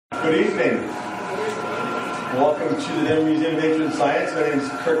Good evening. Welcome to the Denver Museum of Nature and Science. My name is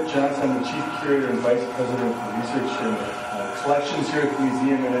Kirk Johnson. I'm the Chief Curator and Vice President for Research and Collections here at the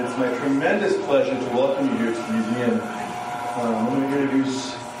museum, and it's my tremendous pleasure to welcome you here to the museum. I'm going to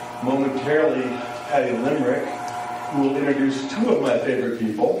introduce momentarily Patty Limerick, who will introduce two of my favorite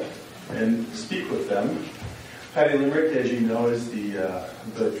people and speak with them. Patty Limerick, as you know, is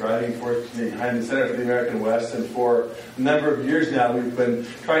the driving force behind the Center for the American West, and for a number of years now we've been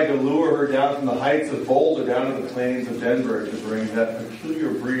trying to lure her down from the heights of Boulder down to the plains of Denver to bring that peculiar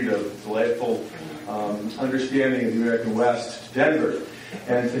breed of delightful understanding of the American West to Denver.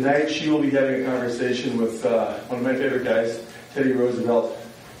 And tonight she will be having a conversation with one of my favorite guys, Teddy Roosevelt,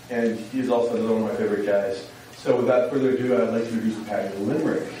 and he is also another one of my favorite guys. So without further ado, I'd like to introduce Patty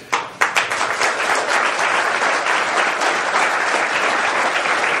Limerick.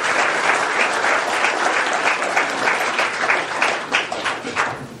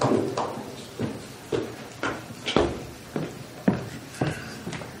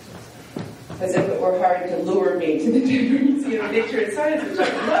 As if it were hard to lure me to the Denver Museum of Nature and Science, which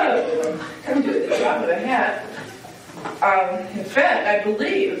I love. Come to it at the drop of a hat. In fact, I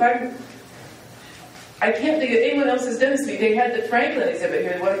believe, I can't think of anyone else has done this to me. They had the Franklin exhibit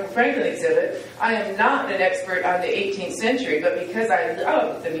here, the wonderful Franklin exhibit. I am not an expert on the 18th century, but because I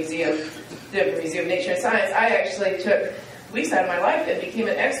love the Museum of Nature and Science, I actually took weeks out of my life and became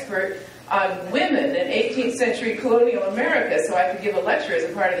an expert on women in 18th century colonial America, so I could give a lecture as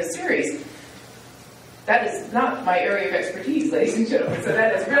a part of the series. That is not my area of expertise, ladies and gentlemen, so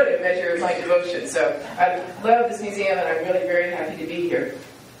that is really a measure of my devotion. So I love this museum, and I'm really very happy to be here.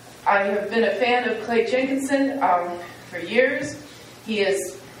 I have been a fan of Clay Jenkinson for years.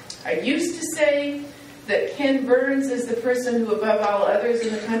 I used to say that Ken Burns is the person who, above all others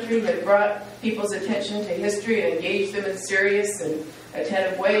in the country, had brought people's attention to history and engaged them in serious and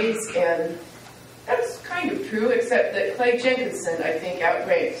attentive ways, and that's kind of true, except that Clay Jenkinson, I think,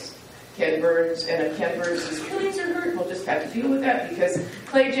 outranks Ken Burns, and if Ken Burns' feelings are hurt, we'll just have to deal with that, because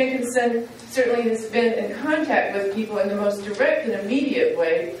Clay Jenkinson certainly has been in contact with people in the most direct and immediate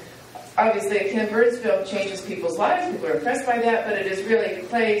way. Obviously, a Ken Burns film changes people's lives. People are impressed by that, but it is really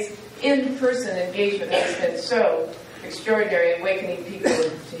Clay's in-person engagement that has been so extraordinary, awakening people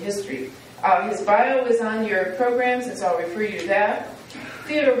to history. His bio is on your programs, and so I'll refer you to that.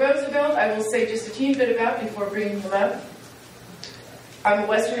 Theodore Roosevelt, I will say just a teeny bit about before bringing him up. I'm a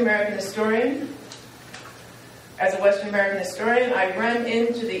Western American historian. As a Western American historian, I run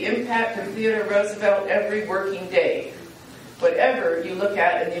into the impact of Theodore Roosevelt every working day. Whatever you look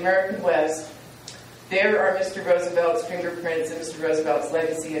at in the American West, there are Mr. Roosevelt's fingerprints and Mr. Roosevelt's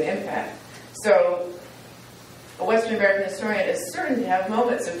legacy and impact. So a Western American historian is certain to have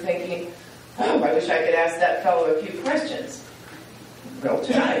moments of thinking, oh, I wish I could ask that fellow a few questions. Well,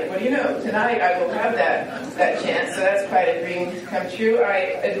 tonight, what do you know? Tonight I will have that chance, so that's quite a dream come true.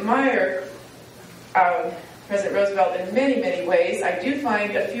 I admire President Roosevelt in many, many ways. I do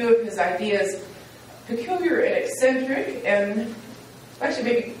find a few of his ideas peculiar and eccentric, and actually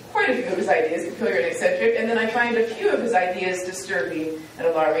maybe quite a few of his ideas peculiar and eccentric, and then I find a few of his ideas disturbing and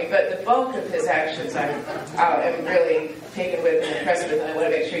alarming, but the bulk of his actions I am really taken with and impressed with, and I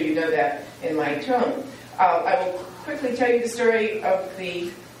want to make sure you know that in my tone. I will quickly tell you the story of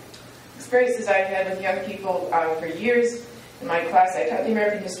the experiences I've had with young people for years. In my class, I taught the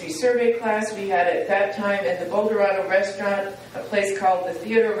American History Survey class. We had at that time in the Boulderado restaurant a place called the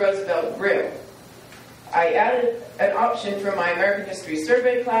Theodore Roosevelt Grill. I added an option for my American History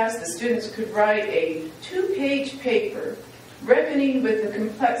Survey class. The students could write a 2-page paper reckoning with the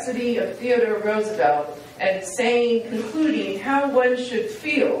complexity of Theodore Roosevelt and concluding how one should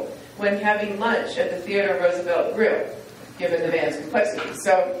feel when having lunch at the Theodore Roosevelt Grill, given the man's complexity.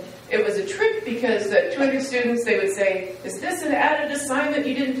 So it was a trick because 200 students, they would say, is this an added assignment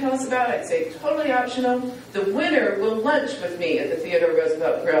you didn't tell us about? I'd say, totally optional. The winner will lunch with me at the Theodore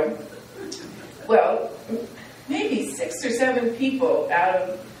Roosevelt Grill. Well, maybe 6 or 7 people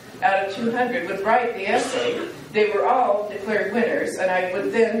out of 200 would write the essay. They were all declared winners, and I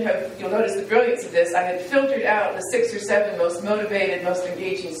would then have, you'll notice the brilliance of this, I had filtered out the 6 or 7 most motivated, most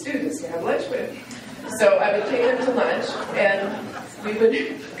engaging students to have lunch with. So I would take them to lunch, and we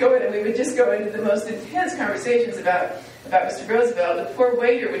would go in and we would just go into the most intense conversations about Mr. Roosevelt. The poor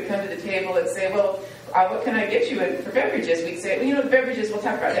waiter would come to the table and say, well, what can I get you for beverages? We'd say, well, you know, the beverages, we'll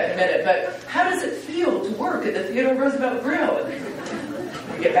talk about that in a minute, but how does it feel to work at the Theodore Roosevelt Grill?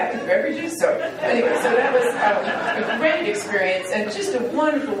 We get back to the beverages? So anyway, so that was a great experience and just a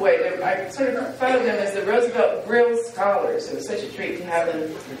wonderful way. I sort of thought of them as the Roosevelt Grill Scholars. It was such a treat to have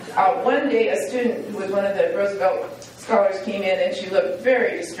them. One day, a student who was one of the Roosevelt scholars came in, and she looked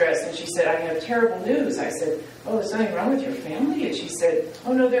very distressed, and she said, I have terrible news. I said, oh, is something wrong with your family? And she said,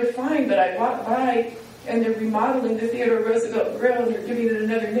 oh, no, they're fine, but I walked by, and they're remodeling the Theodore Roosevelt Grill, and they're giving it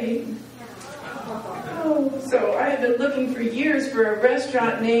another name. Oh, so I have been looking for years for a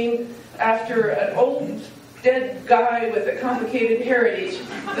restaurant named after an old dead guy with a complicated heritage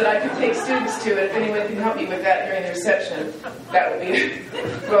that I could take students to, and if anyone can help me with that during the reception, that would be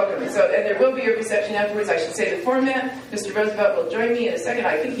welcome. So, and there will be a reception afterwards. I should say the format. Mr. Roosevelt will join me in a second.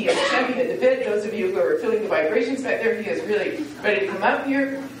 I think he is champing at the bit. Those of you who are feeling the vibrations back there, he is really ready to come up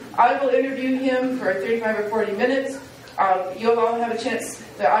here. I will interview him for 35 or 40 minutes. You'll all have a chance,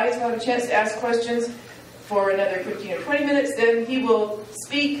 the audience will have a chance to ask questions for another 15 or 20 minutes. Then he will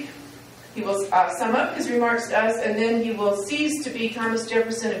speak. He will sum up his remarks to us, and then he will cease to be Thomas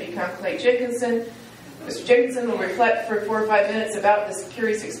Jefferson and become Clay Jenkinson. Mr. Jenkinson will reflect for 4 or 5 minutes about this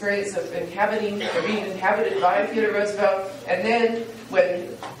curious experience of inhabiting, or being inhabited by Theodore Roosevelt, and then when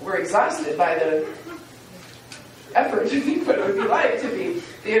we're exhausted by the effort to think what it would be like to be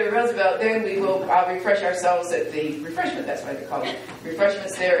Theodore Roosevelt, then we will refresh ourselves at the refreshment, that's what they call it,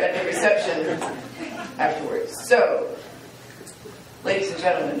 refreshments there at the reception afterwards. So, ladies and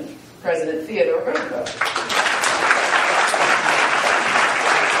gentlemen, President Theodore Roosevelt.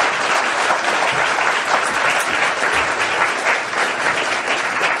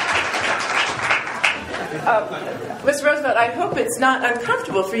 Mr. Roosevelt, I hope it's not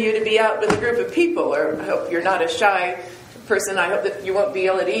uncomfortable for you to be out with a group of people, or I hope you're not a shy person. I hope that you won't be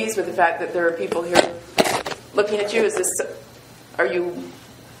ill at ease with the fact that there are people here looking at you. Are you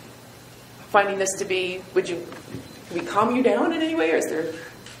finding this to be, can we calm you down in any way, or is there...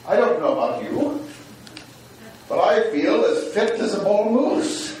 I don't know about you, but I feel as fit as a bull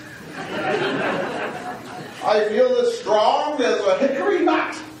moose. I feel as strong as a hickory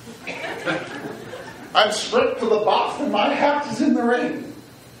nut. I'm stripped to the buff and my hat is in the ring.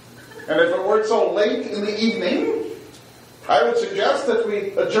 And if it weren't so late in the evening, I would suggest that we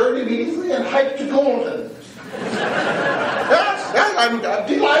adjourn immediately and hike to Golden. Yes, I'm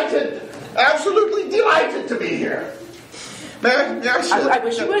delighted, absolutely delighted to be here. I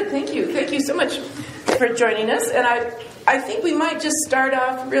wish you would. Thank you. Thank you so much for joining us. And I think we might just start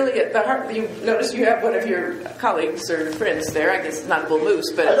off really at the heart. You notice you have one of your colleagues or friends there. I guess it's not a bull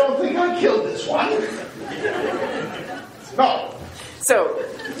moose, but... I don't think I killed this one. No. So,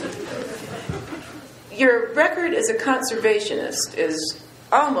 your record as a conservationist is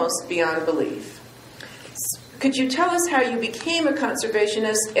almost beyond belief. Could you tell us how you became a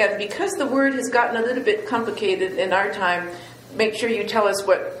conservationist? And because the word has gotten a little bit complicated in our time, make sure you tell us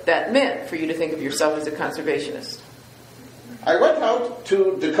what that meant for you to think of yourself as a conservationist. I went out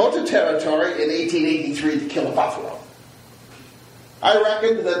to Dakota Territory in 1883 to kill a buffalo. I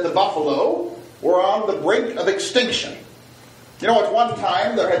reckoned that the buffalo were on the brink of extinction. You know, at one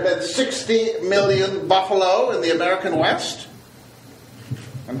time there had been 60 million buffalo in the American West.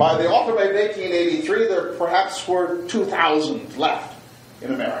 And by the autumn of 1883, there perhaps were 2,000 left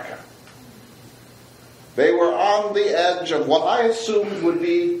in America. They were on the edge of what I assumed would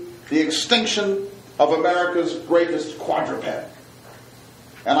be the extinction of America's greatest quadruped.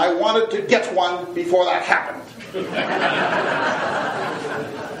 And I wanted to get one before that happened.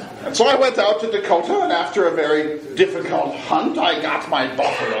 And so I went out to Dakota, and after a very difficult hunt, I got my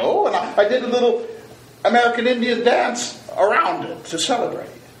buffalo, and I did a little American Indian dance around it to celebrate.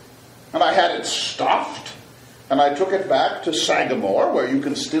 And I had it stuffed, and I took it back to Sagamore, where you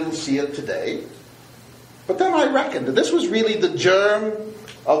can still see it today. But then I reckoned that this was really the germ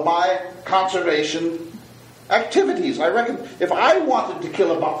of my conservation activities. I reckoned if I wanted to kill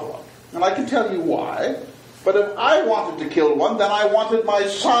a buffalo, and I can tell you why, but if I wanted to kill one, then I wanted my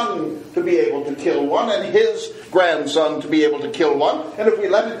son to be able to kill one, and his grandson to be able to kill one, and if we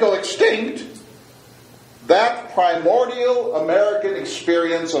let it go extinct, that primordial American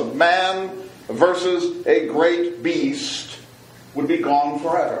experience of man versus a great beast would be gone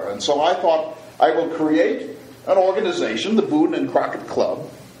forever. And so I thought, I will create an organization, the Boone and Crockett Club,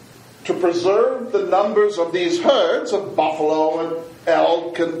 to preserve the numbers of these herds of buffalo and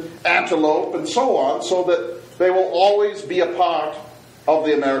elk and antelope and so on, so that they will always be a part of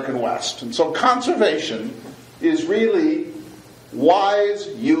the American West. And so conservation is really wise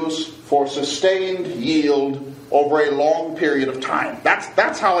use for sustained yield over a long period of time.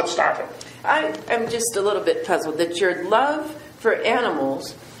 That's how it started. I am just a little bit puzzled that your love for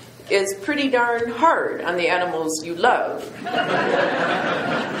animals is pretty darn hard on the animals you love.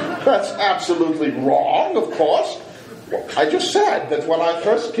 That's absolutely wrong, of course. I just said that when I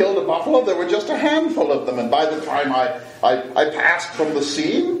first killed a buffalo, there were just a handful of them, and by the time I passed from the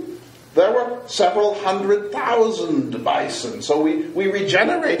scene, there were several 100,000 bison. So we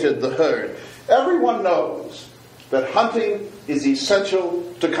regenerated the herd. Everyone knows that hunting is essential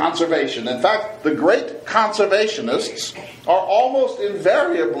to conservation. In fact, the great conservationists are almost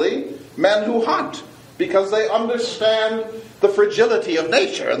invariably men who hunt, because they understand the fragility of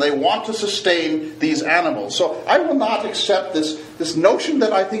nature and they want to sustain these animals. So I will not accept this notion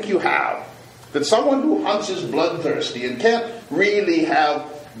that I think you have, that someone who hunts is bloodthirsty and can't really have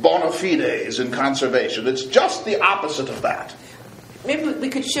bona fides in conservation. It's just the opposite of that. Maybe we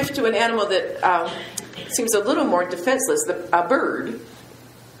could shift to an animal that seems a little more defenseless, a bird.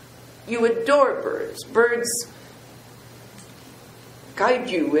 You adore birds. Birds guide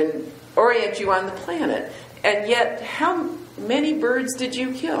you and orient you on the planet. And yet, how many birds did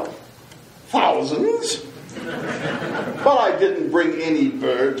you kill? Thousands. But I didn't bring any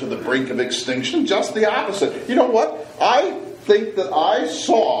bird to the brink of extinction, just the opposite. You know what? I think that I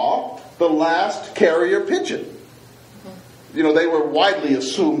saw the last carrier pigeon. You know, they were widely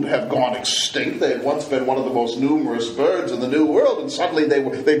assumed to have gone extinct. They had once been one of the most numerous birds in the New World, and suddenly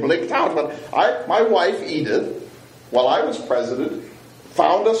they blinked out. But my wife, Edith, while I was president,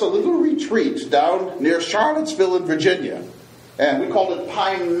 found us a little retreat down near Charlottesville in Virginia. And we called it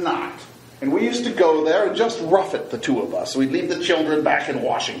Pine Knot. And we used to go there and just rough it, the two of us. We'd leave the children back in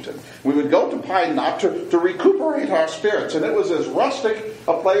Washington. We would go to Pine Knot to recuperate our spirits. And it was as rustic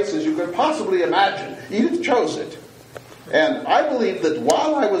a place as you could possibly imagine. Edith chose it. And I believe that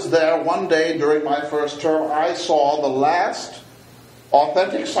while I was there one day during my first term, I saw the last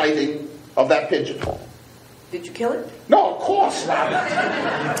authentic sighting of that pigeon. Did you kill it? No, of course not.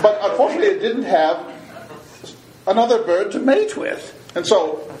 But unfortunately it didn't have another bird to mate with. And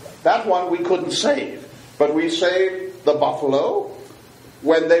so that one we couldn't save. But we saved the buffalo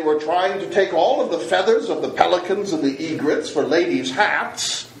when they were trying to take all of the feathers of the pelicans and the egrets for ladies'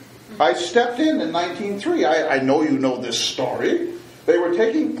 hats. I stepped in 1903. I know you know this story. They were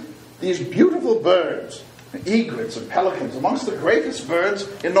taking these beautiful birds, egrets and pelicans, amongst the greatest birds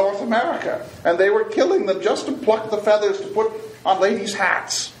in North America. And they were killing them just to pluck the feathers to put on ladies'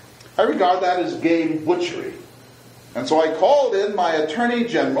 hats. I regard that as game butchery. And so I called in my Attorney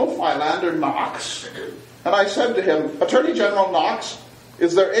General, Philander Knox, and I said to him, Attorney General Knox,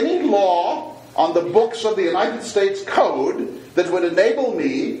 is there any law on the books of the United States Code that would enable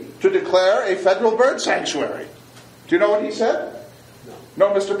me to declare a federal bird sanctuary? Do you know what he said? No,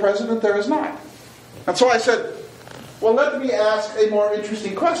 Mr. President, there is not. And so I said, well, let me ask a more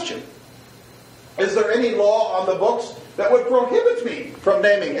interesting question. Is there any law on the books that would prohibit me from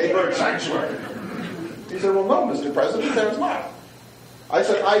naming a bird sanctuary? He said, well, no, Mr. President, there is not. I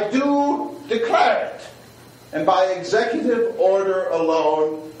said, I do declare it. And by executive order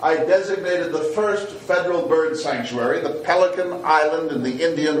alone, I designated the first federal bird sanctuary, the Pelican Island in the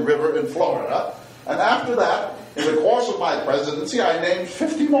Indian River in Florida. And after that, in the course of my presidency, I named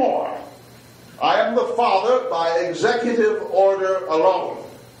 50 more. I am the father, by executive order alone,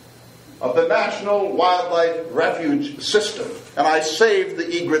 of the National Wildlife Refuge System. And I saved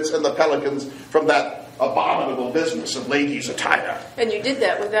the egrets and the pelicans from that abominable business of ladies' attire. And you did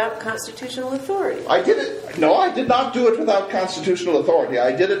that without constitutional authority. I did it. No, I did not do it without constitutional authority.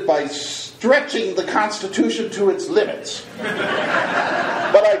 I did it by stretching the Constitution to its limits.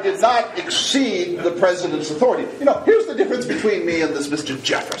 But I did not exceed the president's authority. You know, here's the difference between me and this Mr.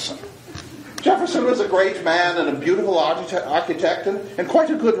 Jefferson. Jefferson was a great man and a beautiful architect and quite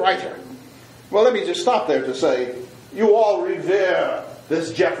a good writer. Well, let me just stop there to say, you all revere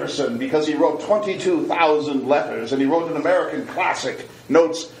this Jefferson because he wrote 22,000 letters and he wrote an American classic,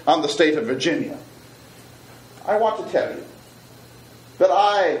 Notes on the State of Virginia. I want to tell you that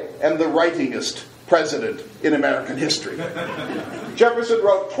I am the writingest president in American history. Jefferson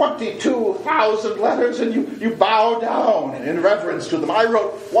wrote 22,000 letters and you bow down in reverence to them. I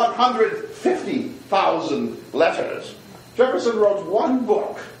wrote 150,000 letters. Jefferson wrote one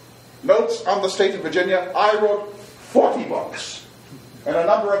book, Notes on the State of Virginia. I wrote 40 books. And a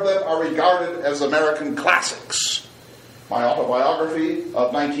number of them are regarded as American classics. My autobiography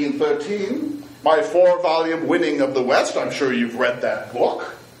of 1913, my 4-volume Winning of the West, I'm sure you've read that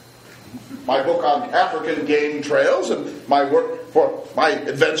book. My book on African game trails and my work for my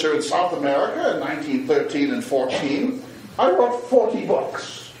adventure in South America in 1913 and 14. I wrote 40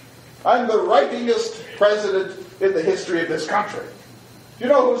 books. I'm the writingest president in the history of this country. Do you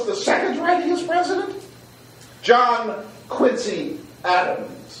know who's the second writingest president? John Quincy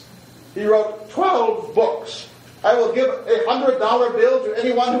Adams. He wrote 12 books. I will give a $100 bill to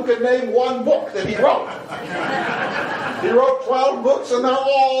anyone who can name one book that he wrote. He wrote 12 books and they're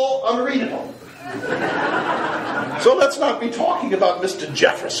all unreadable. So let's not be talking about Mr.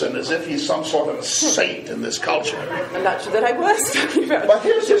 Jefferson as if he's some sort of a saint in this culture. I'm not sure that I was talking about. But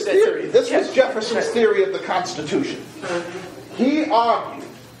here's his theory. This was Jefferson's theory of the Constitution. He argued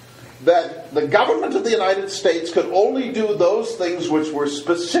that the government of the United States could only do those things which were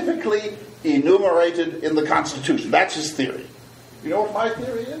specifically enumerated in the Constitution. That's his theory. You know what my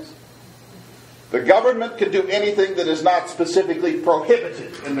theory is? The government can do anything that is not specifically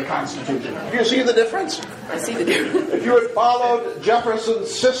prohibited in the Constitution. Do you see the difference? I see the difference. If you had followed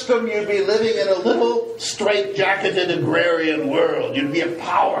Jefferson's system, you'd be living in a little straight-jacketed agrarian world. You'd be a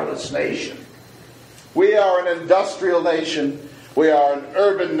powerless nation. We are an industrial nation. We are an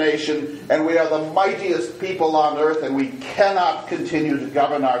urban nation, and we are the mightiest people on earth, and we cannot continue to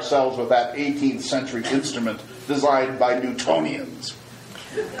govern ourselves with that 18th century instrument designed by Newtonians.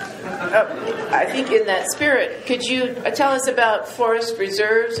 I think in that spirit, could you tell us about forest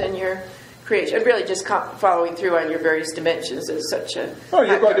reserves and your creation? I'm really just following through on your various dimensions as such a... Oh,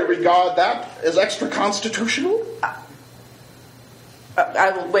 you're going to regard that as extra-constitutional?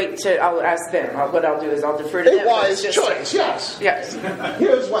 I will wait till I'll ask them. What I'll do is I'll defer to them. A wise choice, yes. Yes.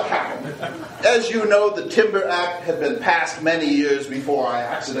 Here's what happened. As you know, the Timber Act had been passed many years before I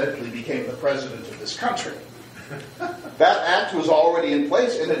accidentally became the president of this country. That act was already in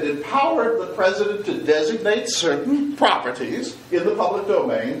place, and it empowered the president to designate certain properties in the public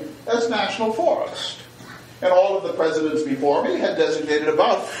domain as national forest. And all of the presidents before me had designated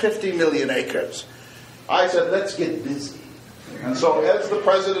about 50 million acres. I said, let's get busy. And so as the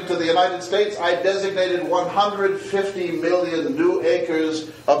President of the United States, I designated 150 million new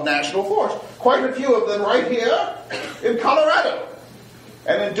acres of national forest. Quite a few of them right here in Colorado.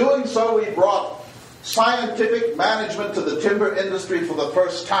 And in doing so, we brought scientific management to the timber industry for the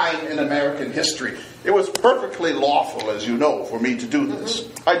first time in American history. It was perfectly lawful, as you know, for me to do this.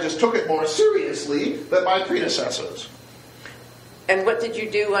 I just took it more seriously than my predecessors. And what did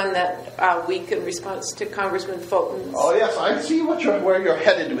you do on that week in response to Congressman Fulton's... Oh, yes, I see where you're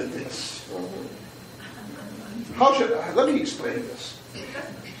headed with this. Let me explain this.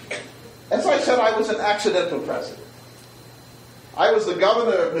 As I said, I was an accidental president. I was the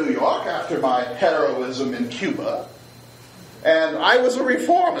governor of New York after my heroism in Cuba, and I was a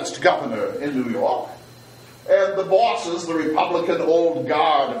reformist governor in New York. And the bosses, the Republican old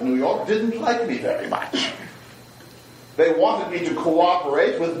guard of New York, didn't like me very much. They wanted me to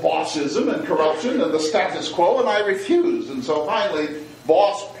cooperate with bossism and corruption and the status quo, and I refused. And so finally,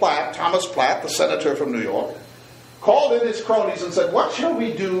 Boss Platt, Thomas Platt, the senator from New York, called in his cronies and said, what shall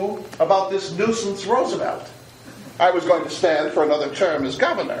we do about this nuisance Roosevelt? I was going to stand for another term as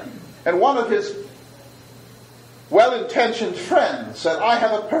governor. And one of his well-intentioned friends said, I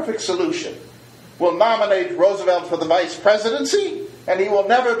have a perfect solution. We'll nominate Roosevelt for the vice presidency, and he will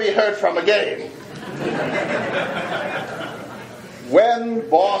never be heard from again. When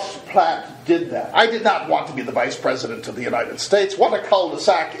Boss Platt did that, I did not want to be the vice president of the United States. What a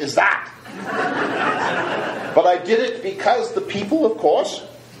cul-de-sac is that? But I did it because the people, of course,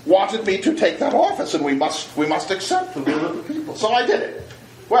 wanted me to take that office, and we must accept the will of the people. So I did it.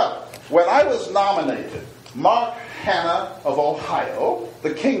 Well, when I was nominated, Mark Hanna of Ohio,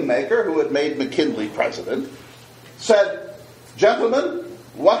 the kingmaker who had made McKinley president, said, gentlemen,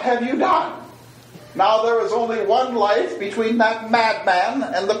 what have you done? Now there is only one life between that madman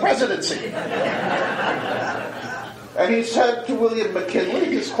and the presidency. And he said to William McKinley,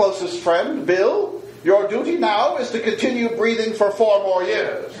 his closest friend, Bill, your duty now is to continue breathing for 4 more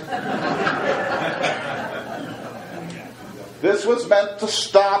years. This was meant to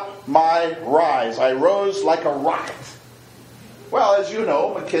stop my rise. I rose like a rocket. Well, as you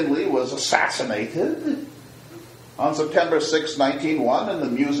know, McKinley was assassinated on September 6, 1901 in the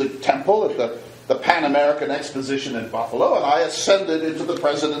Music Temple at the Pan American Exposition in Buffalo, and I ascended into the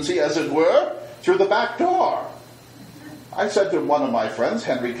presidency, as it were, through the back door. I said to one of my friends,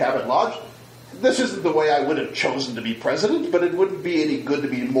 Henry Cabot Lodge, this isn't the way I would have chosen to be president, but it wouldn't be any good to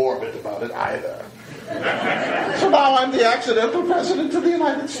be morbid about it either. So now I'm the accidental president of the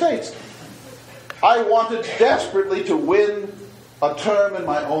United States. I wanted desperately to win a term in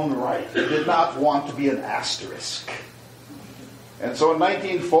my own right. I did not want to be an asterisk. And so in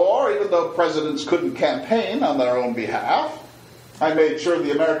 1904, even though presidents couldn't campaign on their own behalf, I made sure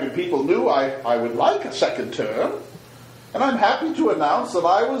the American people knew I would like a second term. And I'm happy to announce that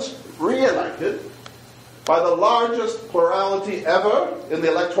I was re-elected by the largest plurality ever in the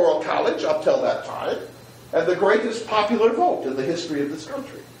Electoral College up till that time, and the greatest popular vote in the history of this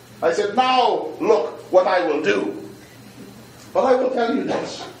country. I said, now look what I will do. But I will tell you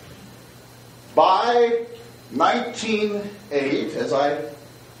this. By 1908, as I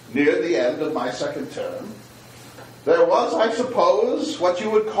neared the end of my second term, there was, I suppose, what you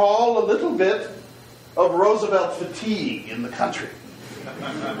would call a little bit of Roosevelt fatigue in the country.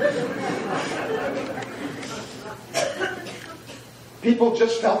 People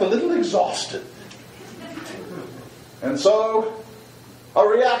just felt a little exhausted. And so a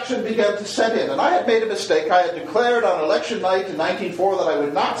reaction began to set in. And I had made a mistake. I had declared on election night in 1904 that I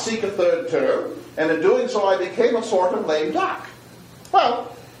would not seek a third term, and in doing so I became a sort of lame duck.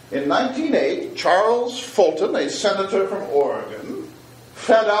 Well, in 1908, Charles Fulton, a senator from Oregon,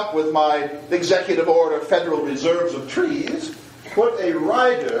 fed up with my executive order, Federal Reserves of Trees, put a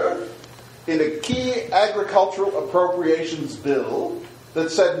rider in a key agricultural appropriations bill that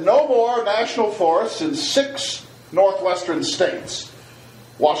said no more national forests in 6 northwestern states.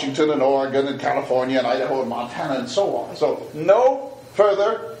 Washington and Oregon and California and Idaho and Montana and so on. So no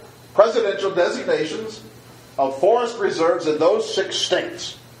further presidential designations of forest reserves in those 6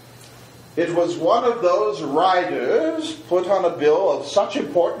 states. It was one of those riders put on a bill of such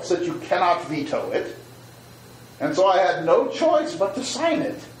importance that you cannot veto it. And so I had no choice but to sign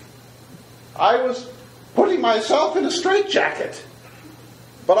it. I was putting myself in a straitjacket.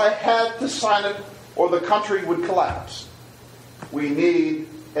 But I had to sign it or the country would collapse. We need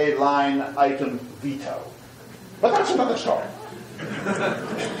a line item veto. But that's another story.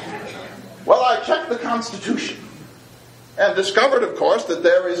 Well, I checked the Constitution and discovered, of course, that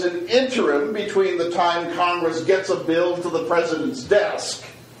there is an interim between the time Congress gets a bill to the president's desk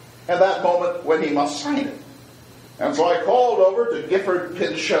and that moment when he must sign it. And so I called over to Gifford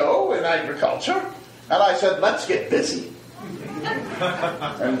Pinchot in agriculture, and I said, let's get busy.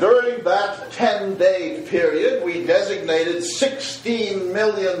 And during that 10-day period, we designated 16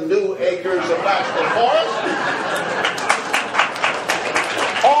 million new acres of national forest,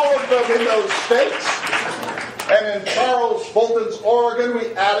 all of them in those states. And in Charles Fulton's Oregon,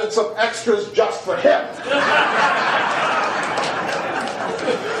 we added some extras just for him.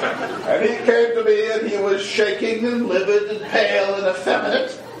 And he came to me and he was shaking and livid and pale and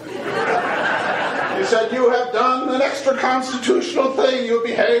effeminate. He said, you have done an extra-constitutional thing. You have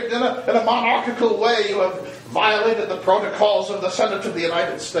behaved in a monarchical way. You have violated the protocols of the Senate of the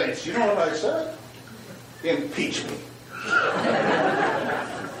United States. You know what I said? Impeach me.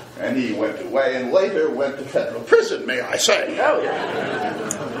 And he went away and later went to federal prison, may I say. Oh, yeah.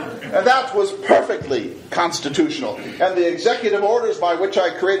 And that was perfectly constitutional. And the executive orders by which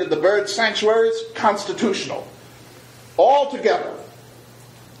I created the bird sanctuaries, constitutional. Altogether,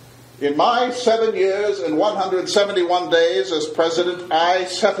 in my 7 years and 171 days as president, I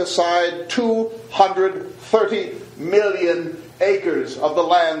set aside 230 million acres of the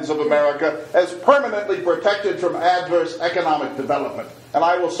lands of America as permanently protected from adverse economic development. And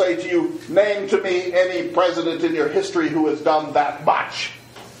I will say to you, name to me any president in your history who has done that much.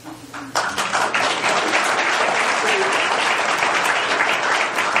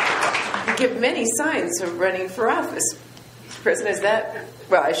 You give many signs of running for office. President, is that...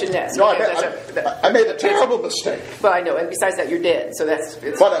 Well, I shouldn't ask. No, I made a terrible mistake. Well, I know, and besides that, you're dead, so that's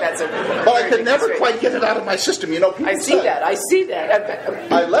but I could never quite get it out of my system. You know, people I see that.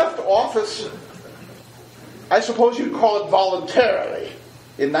 I left office, I suppose you'd call it voluntarily,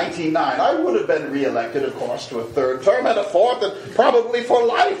 in 1909. I would have been reelected, of course, to a third term and a fourth, and probably for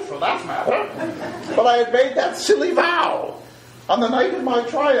life, for that matter. But I had made that silly vow. On the night of my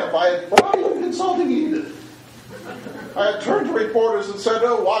triumph, I had brought in consulting Edith. I had turned to reporters and said,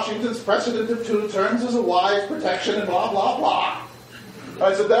 oh, Washington's precedent of 2 terms is a wise protection and blah, blah, blah.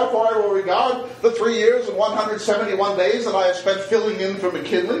 I said, therefore, I will regard the 3 years and 171 days that I have spent filling in for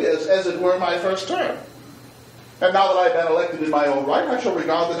McKinley as it were my first term. And now that I have been elected in my own right, I shall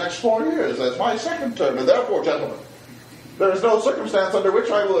regard the next 4 years as my second term. And therefore, gentlemen, there is no circumstance under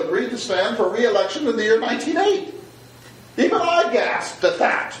which I will agree to stand for re-election in the year 1908. Even I gasped at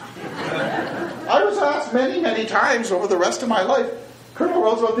that. I was asked many, many times over the rest of my life, Colonel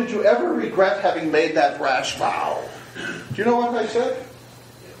Roosevelt, did you ever regret having made that rash vow? Do you know what I said?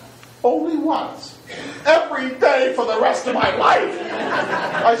 Only once. Every day for the rest of my life.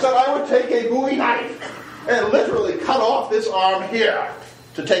 I said I would take a Bowie knife and literally cut off this arm here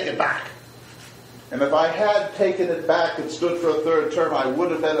to take it back. And if I had taken it back and stood for a third term, I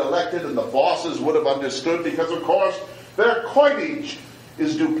would have been elected and the bosses would have understood because, of course, their coinage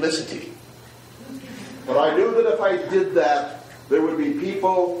is duplicity. But I knew that if I did that, there would be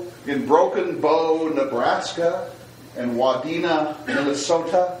people in Broken Bow, Nebraska, and Wadena,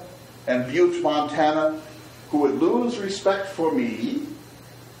 Minnesota, and Butte, Montana, who would lose respect for me,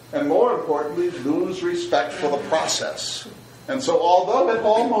 and more importantly, lose respect for the process. And so although it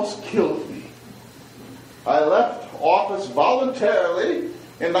almost killed me, I left office voluntarily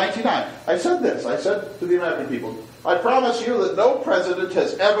in 1909. I said this, I said to the American people, I promise you that no president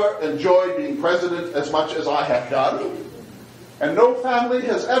has ever enjoyed being president as much as I have done. And no family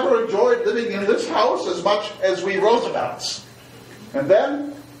has ever enjoyed living in this house as much as we Roosevelts. And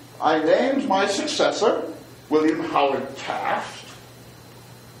then I named my successor, William Howard Taft,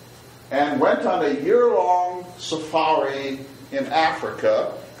 and went on a year-long safari in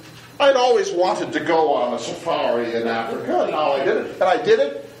Africa. I'd always wanted to go on a safari in Africa, and now I did it. And I did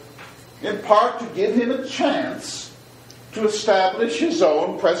it in part to give him a chance to establish his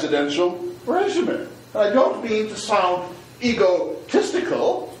own presidential regimen. And I don't mean to sound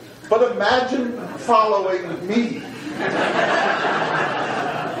egotistical, but imagine following me.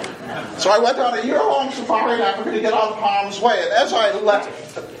 So I went on a year-long safari in Africa to get out of harm's way. And as I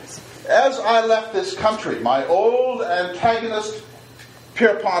left this country, my old antagonist,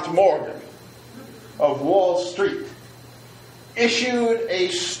 Pierpont Morgan of Wall Street, issued a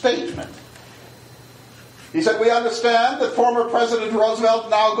statement. He said, "We understand that former President Roosevelt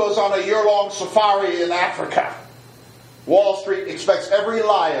now goes on a year-long safari in Africa. Wall Street expects every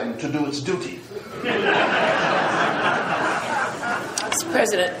lion to do its duty." Mr.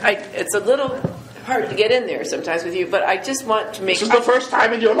 President, it's a little hard to get in there sometimes with you, but I just want to make... This is the first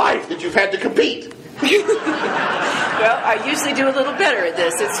time in your life that you've had to compete. Well, I usually do a little better at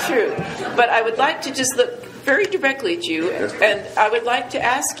this, it's true. But I would like to just look very directly at you, and I would like to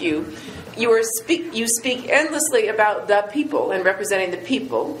ask you, you speak endlessly about the people and representing the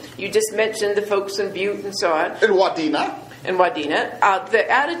people. You just mentioned the folks in Butte and so on. In Wadena.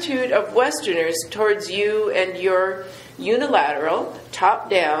 The attitude of Westerners towards you and your unilateral,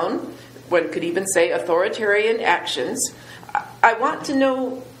 top-down, one could even say authoritarian actions. I want to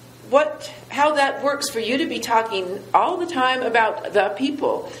know how that works for you to be talking all the time about the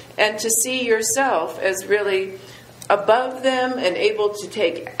people and to see yourself as really above them and able to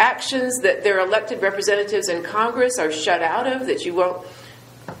take actions that their elected representatives in Congress are shut out of, that you won't...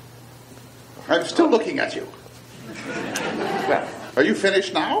 I'm still looking at you. Well, are you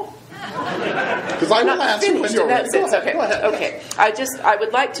finished now? Because I will answer when you're ready. Go ahead. Okay. I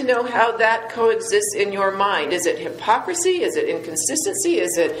would like to know how that coexists in your mind. Is it hypocrisy? Is it inconsistency?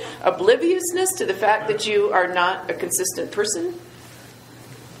 Is it obliviousness to the fact that you are not a consistent person?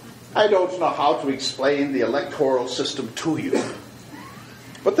 I don't know how to explain the electoral system to you.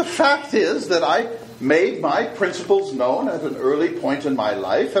 But the fact is that I made my principles known at an early point in my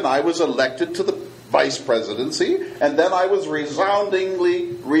life, and I was elected to the vice presidency, and then I was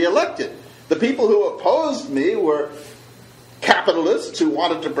resoundingly reelected. The people who opposed me were capitalists who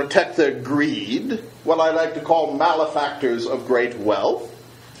wanted to protect their greed, what I like to call malefactors of great wealth.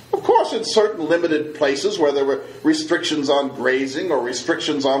 Of course, in certain limited places where there were restrictions on grazing or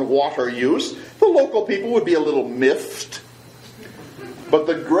restrictions on water use, the local people would be a little miffed. But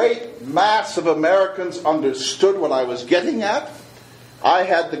the great mass of Americans understood what I was getting at. I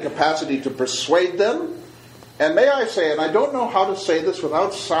had the capacity to persuade them. And may I say, and I don't know how to say this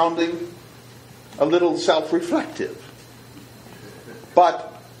without sounding a little self-reflective,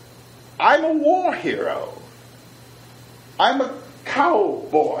 but I'm a war hero. I'm a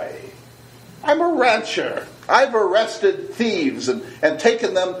cowboy. I'm a rancher. I've arrested thieves and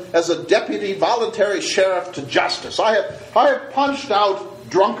taken them as a deputy voluntary sheriff to justice. I have punched out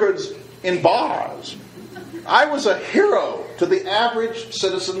drunkards in bars. I was a hero to the average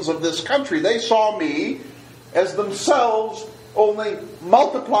citizens of this country. They saw me as themselves, only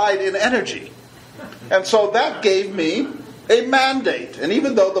multiplied in energy. And so that gave me a mandate. And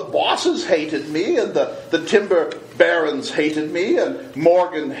even though the bosses hated me, and the timber barons hated me, and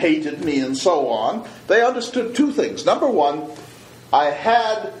Morgan hated me, and so on, they understood two things. Number one, I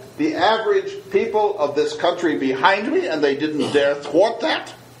had the average people of this country behind me, and they didn't dare thwart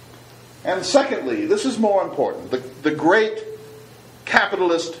that. And secondly, this is more important, the great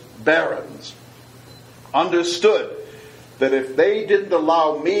capitalist barons understood that if they didn't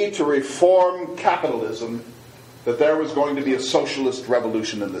allow me to reform capitalism, that there was going to be a socialist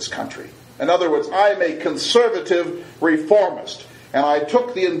revolution in this country. In other words, I'm a conservative reformist, and I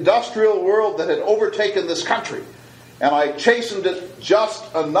took the industrial world that had overtaken this country, and I chastened it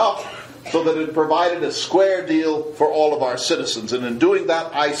just enough so that it provided a square deal for all of our citizens. And in doing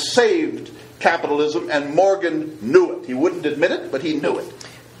that, I saved capitalism, and Morgan knew it. He wouldn't admit it, but he knew it.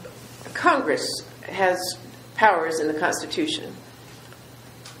 Congress has powers in the Constitution.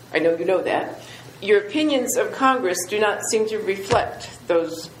 I know you know that. Your opinions of Congress do not seem to reflect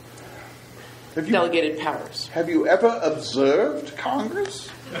those delegated powers. Have you ever observed Congress?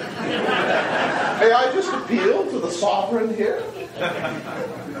 May I just appeal to the sovereign here?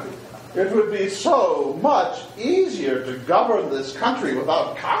 It would be so much easier to govern this country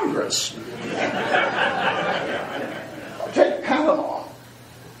without Congress. Panama.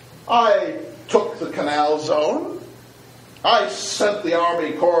 I took the Canal Zone. I sent the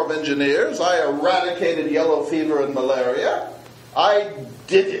Army Corps of Engineers. I eradicated yellow fever and malaria. I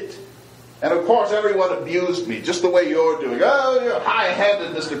did it. And of course everyone abused me, just the way you're doing. Oh, you're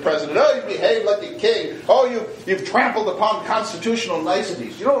high-handed, Mr. President. Oh, you behave like a king. Oh, you've trampled upon constitutional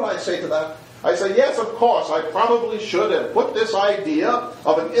niceties. You know what I say to that? I say, yes, of course, I probably should have put this idea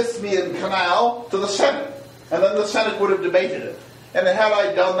of an Isthmian canal to the Senate. And then the Senate would have debated it. And had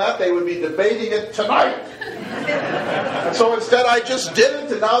I done that, they would be debating it tonight. And so instead I just did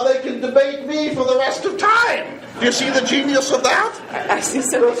it, and now they can debate me for the rest of time. Do you see the genius of that? I see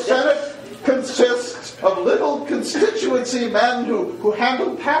something. The Senate consists of little constituency men who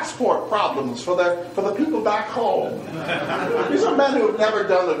handle passport problems for the people back home. These are men who have never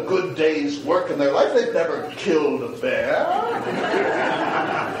done a good day's work in their life. They've never killed a bear.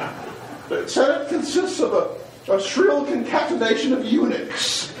 The Senate consists of a shrill concatenation of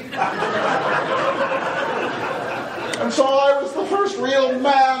eunuchs. And so I was the first real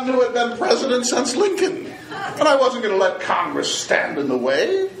man who had been president since Lincoln. And I wasn't going to let Congress stand in the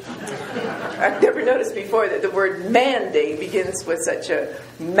way. I've never noticed before that the word mandate begins with such a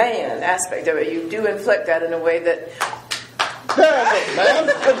man aspect of it. You do inflect that in a way that... There's a man.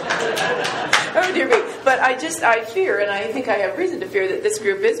 Oh, dear me. But I fear, and I think I have reason to fear, that this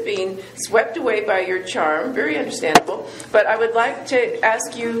group is being swept away by your charm. Very understandable. But I would like to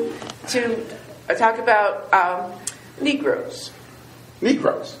ask you to talk about Negroes.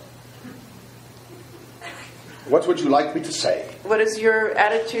 Negroes. What would you like me to say? What is your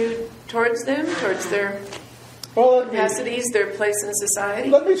attitude towards them, towards their capacities, their place in society?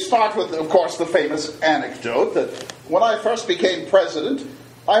 Let me start with, of course, the famous anecdote that when I first became president,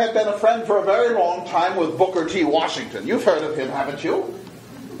 I had been a friend for a very long time with Booker T. Washington. You've heard of him, haven't you?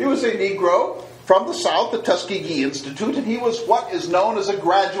 He was a Negro from the South, the Tuskegee Institute, and he was what is known as a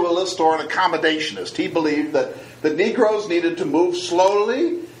gradualist or an accommodationist. He believed that the Negroes needed to move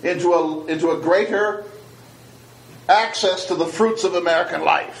slowly into a greater access to the fruits of American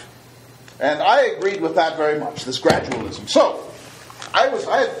life. And I agreed with that very much, this gradualism. So, I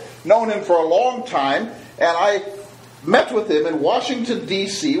had known him for a long time, and I met with him in Washington,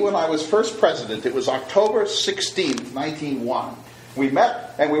 D.C. when I was first president. It was October 16th, 1901. We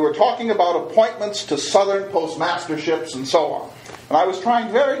met, and we were talking about appointments to Southern postmasterships and so on. And I was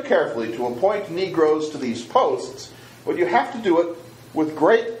trying very carefully to appoint Negroes to these posts, but you have to do it with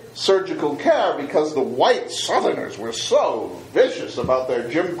great surgical care because the white Southerners were so vicious about their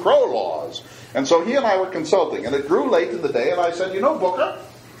Jim Crow laws. And so he and I were consulting, and it grew late in the day, and I said, you know, Booker,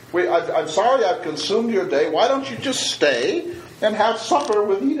 I'm sorry I've consumed your day. Why don't you just stay and have supper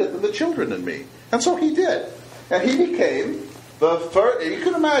with Edith and the children and me? And so he did. And he became the first, you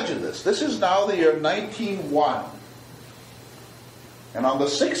can imagine this. This is now the year 1901. And on the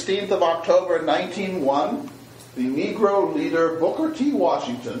 16th of October, 1901, the Negro leader Booker T.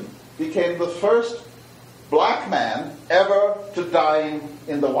 Washington became the first black man ever to dine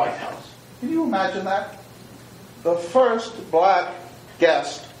in the White House. Can you imagine that? The first black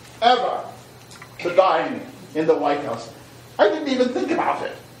guest ever to dine in the White House. I didn't even think about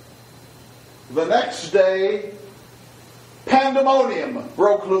it. The next day, pandemonium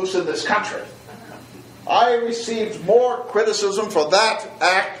broke loose in this country. I received more criticism for that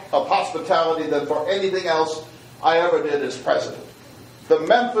act of hospitality than for anything else I ever did as president. The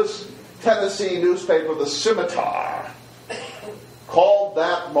Memphis, Tennessee newspaper, The Scimitar, called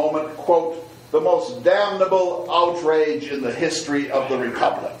that moment, quote, the most damnable outrage in the history of the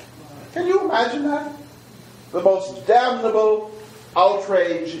Republic. Can you imagine that? The most damnable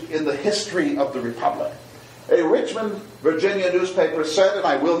outrage in the history of the Republic. A Richmond, Virginia newspaper said, and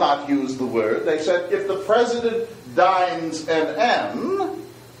I will not use the word, they said, if the president dines an N,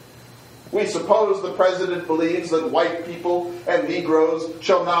 we suppose the president believes that white people and Negroes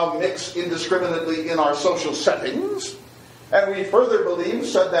shall now mix indiscriminately in our social settings. And we further believe,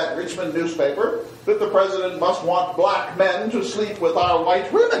 said that Richmond newspaper, that the president must want black men to sleep with our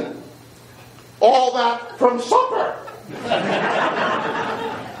white women. All that from supper.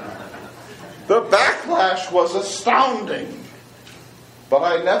 The backlash was astounding. But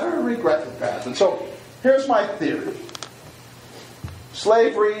I never regretted that. And so, here's my theory.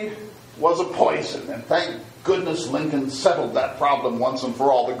 Slavery was a poison, and thank goodness Lincoln settled that problem once and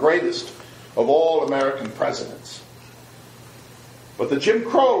for all, the greatest of all American presidents. But the Jim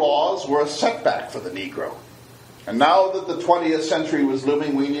Crow laws were a setback for the Negro. And now that the 20th century was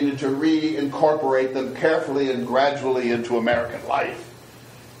looming, we needed to reincorporate them carefully and gradually into American life.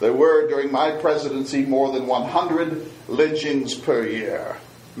 There were, during my presidency, more than 100 lynchings per year,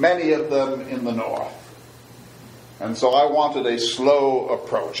 many of them in the North. And so I wanted a slow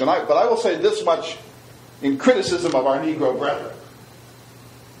approach. But I will say this much in criticism of our Negro brethren.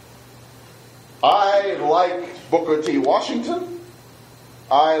 I like Booker T. Washington.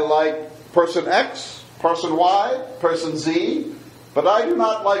 I like Person X, Person Y, Person Z. But I do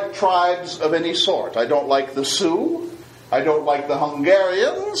not like tribes of any sort. I don't like the Sioux. I don't like the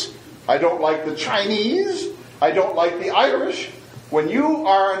Hungarians. I don't like the Chinese. I don't like the Irish. When you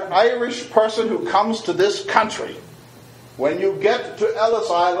are an Irish person who comes to this country, when you get to Ellis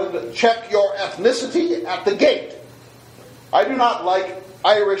Island, check your ethnicity at the gate. I do not like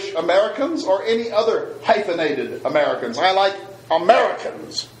Irish Americans or any other hyphenated Americans. I like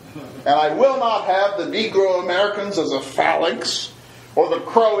Americans. And I will not have the Negro Americans as a phalanx or the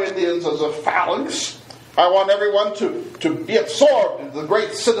Crow Indians as a phalanx. I want everyone to be absorbed in the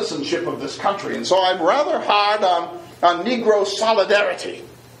great citizenship of this country. And so I'm rather hard on Negro solidarity.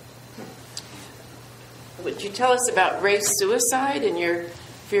 Would you tell us about race suicide and your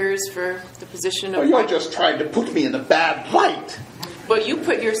fears for the position of... Well, you're just trying to put me in a bad light. Well, you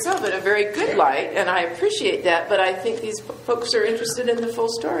put yourself in a very good light, and I appreciate that, but I think these folks are interested in the full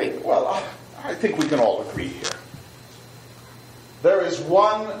story. Well, I think we can all agree here. There is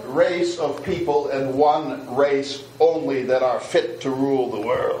one race of people and one race only that are fit to rule the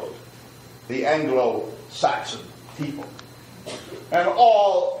world. The Anglo-Saxon people. And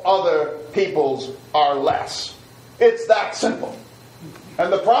all other peoples are less. It's that simple.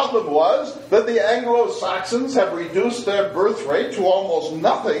 And the problem was that the Anglo-Saxons have reduced their birth rate to almost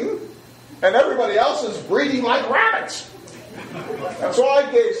nothing, and everybody else is breeding like rabbits. And so I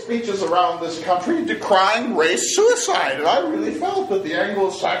gave speeches around this country decrying race suicide, and I really felt that the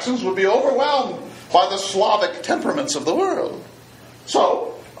Anglo-Saxons would be overwhelmed by the Slavic temperaments of the world.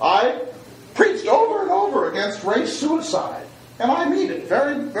 So I preached over and over against race suicide, and I mean it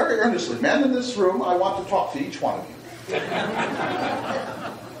very, very earnestly. Men in this room, I want to talk to each one of you.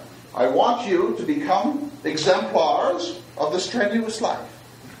 I want you to become exemplars of the strenuous life.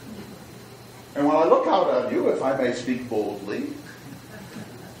 And when I look out at you, if I may speak boldly,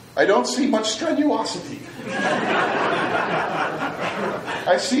 I don't see much strenuosity.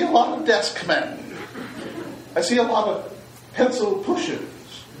 I see a lot of desk men. I see a lot of pencil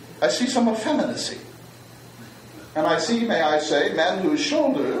pushers. I see some effeminacy. And I see, may I say, men whose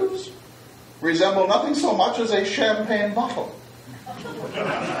shoulders resemble nothing so much as a champagne bottle.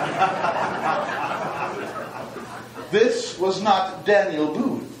 This was not Daniel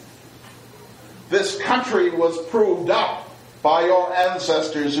Boone. This country was proved up by your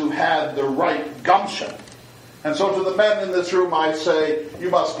ancestors who had the right gumption. And so to the men in this room I say, you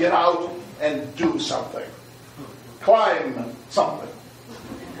must get out and do something. Climb something.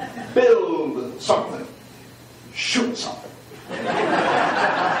 Build something. Shoot something.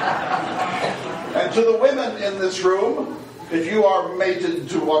 And to the women in this room, if you are mated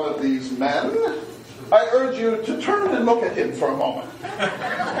to one of these men, I urge you to turn and look at him for a moment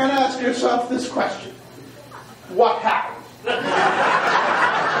and ask yourself this question. What happened?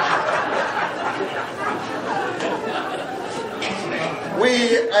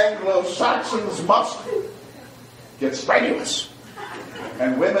 We Anglo-Saxons must get strenuous.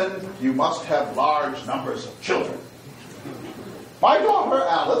 And women, you must have large numbers of children. My daughter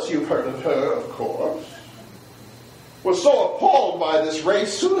Alice, you've heard of her, of course, was so appalled by this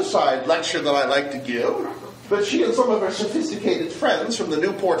race suicide lecture that I like to give that she and some of her sophisticated friends from the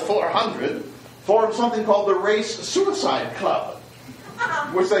Newport 400 formed something called the Race Suicide Club,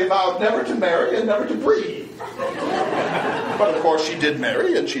 which they vowed never to marry and never to breed. But of course she did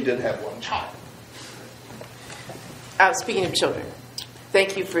marry and she did have one child. Speaking of children,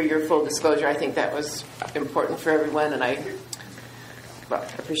 thank you for your full disclosure. I think that was important for everyone, and I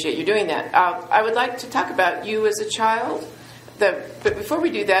appreciate you doing that. I would like to talk about you as a child. But before we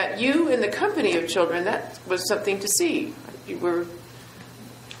do that, you in the company of children, that was something to see. You were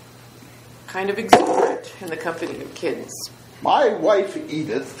kind of exuberant in the company of kids. My wife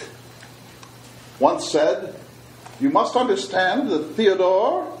Edith once said, "You must understand that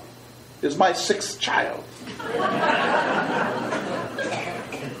Theodore is my sixth child."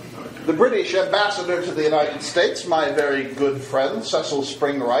 The British ambassador to the United States, my very good friend Cecil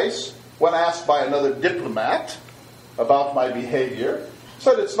Spring Rice, when asked by another diplomat about my behavior,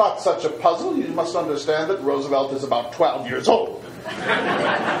 said it's not such a puzzle. You must understand that Roosevelt is about 12 years old.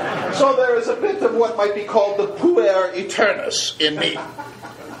 So there is a bit of what might be called the puer aeternus in me.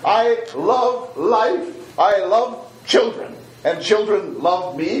 I love life. I love children. And children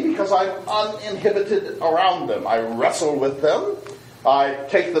love me because I'm uninhibited around them. I wrestle with them. I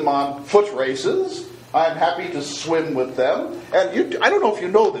take them on foot races. I'm happy to swim with them. And I don't know if you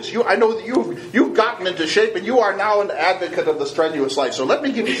know this. I know that you've gotten into shape and you are now an advocate of the strenuous life. So let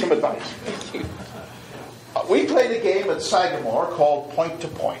me give you some advice. We played a game at Sagamore called Point to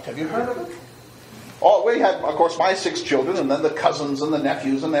Point. Have you heard of it? Oh, we had, of course, my 6 children, and then the cousins and the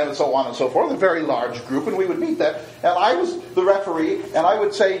nephews, and so on and so forth, a very large group, and we would meet there. And I was the referee, and I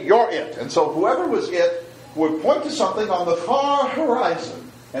would say, "You're it." And so whoever was it would point to something on the far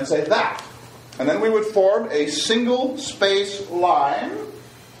horizon and say, "That." And then we would form a single space line,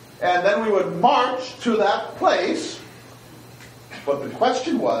 and then we would march to that place. But the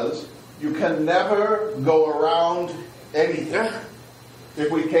question was, you can never go around anything. If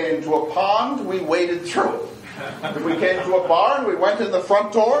we came to a pond, we waded through it. If we came to a barn, we went in the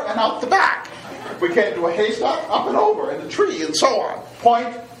front door and out the back. If we came to a haystack, up and over, and a tree, and so on.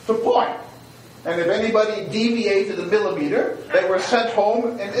 Point to point. And if anybody deviated a millimeter, they were sent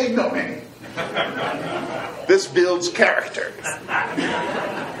home in ignominy. This builds character.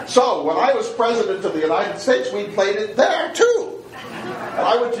 So, when I was President of the United States, we played it there, too. And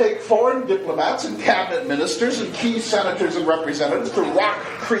I would take foreign diplomats and cabinet ministers and key senators and representatives to Rock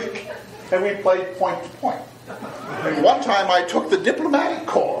Creek, and we played point to point. And one time I took the diplomatic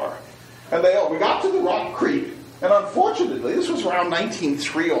corps, and we got to the Rock Creek, and unfortunately, this was around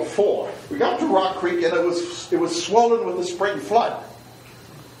 1903 or 4. We got to Rock Creek, and it was swollen with the spring flood.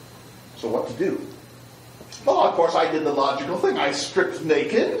 So what to do? Well, of course, I did the logical thing. I stripped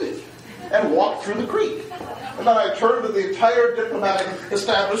naked and walked through the creek. And then I turned to the entire diplomatic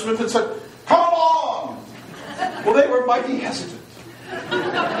establishment and said, "Come along!" Well, they were mighty hesitant.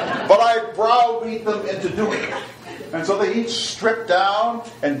 But I browbeat them into doing it. And so they each stripped down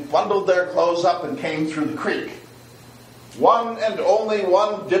and bundled their clothes up and came through the creek. One and only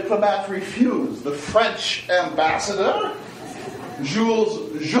one diplomat refused, the French ambassador, Jules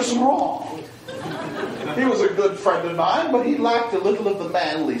Jusseron. He was a good friend of mine, but he lacked a little of the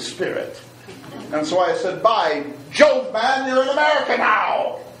manly spirit. And so I said, "By Jove, man, you're in America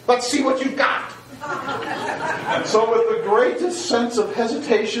now. Let's see what you've got." And so with the greatest sense of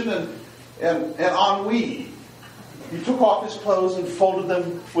hesitation and ennui, he took off his clothes and folded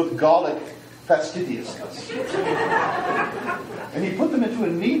them with Gallic fastidiousness. And he put them into a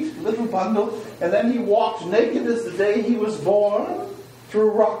neat little bundle, and then he walked naked as the day he was born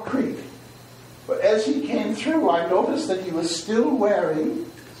through Rock Creek. But as he came through, I noticed that he was still wearing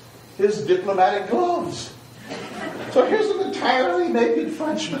his diplomatic gloves. So here's an entirely naked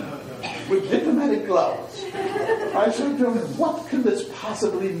Frenchman with diplomatic gloves. I said to him, "What can this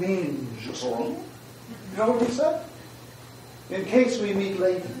possibly mean, Jusseron?" You know what he said? "In case we meet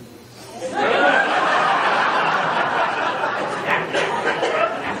later."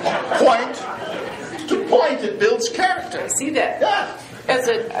 Point to point, it builds character. I see that. Yeah.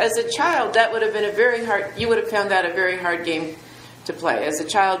 As a child, that would have been you would have found that a very hard game to play. As a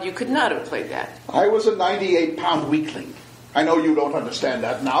child, you could not have played that. I was a 98-pound weakling. I know you don't understand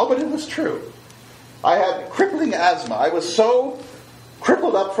that now, but it was true. I had crippling asthma. I was so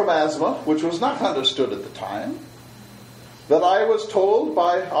crippled up from asthma, which was not understood at the time, that I was told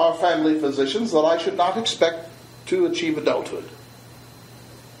by our family physicians that I should not expect to achieve adulthood.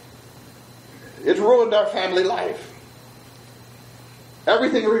 It ruined our family life.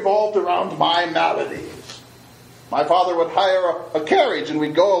 Everything revolved around my maladies. My father would hire a carriage and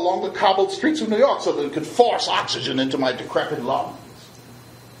we'd go along the cobbled streets of New York so that it could force oxygen into my decrepit lungs.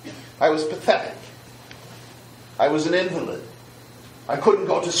 I was pathetic. I was an invalid. I couldn't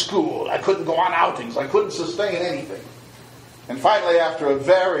go to school. I couldn't go on outings. I couldn't sustain anything. And finally, after a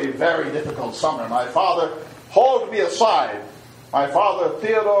very, very difficult summer, my father hauled me aside. My father,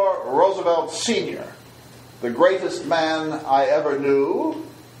 Theodore Roosevelt Sr., the greatest man I ever knew,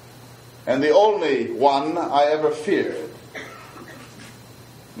 and the only one I ever feared.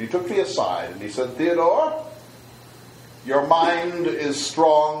 And he took me aside and he said, "Theodore, your mind is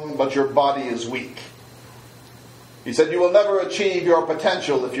strong, but your body is weak." He said, "You will never achieve your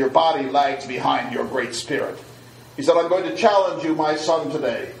potential if your body lags behind your great spirit." He said, "I'm going to challenge you, my son,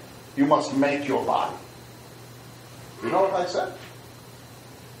 today. You must make your body." You know what I said?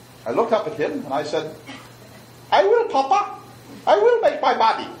 I looked up at him and I said, "I will, Papa. I will make my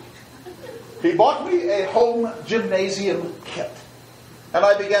body." He bought me a home gymnasium kit. And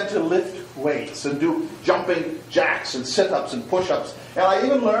I began to lift weights and do jumping jacks and sit-ups and push-ups. And I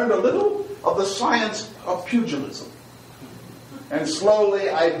even learned a little of the science of pugilism. And slowly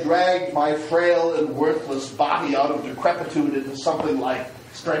I dragged my frail and worthless body out of decrepitude into something like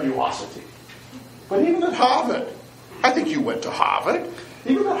strenuosity. But even at Harvard, I think you went to Harvard,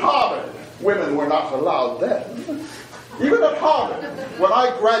 even at Harvard, women were not allowed then. Even at Harvard, when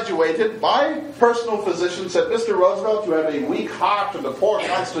I graduated, my personal physician said, Mr. Roosevelt, you have a weak heart and a poor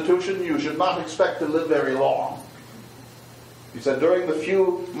constitution. You should not expect to live very long. He said, during the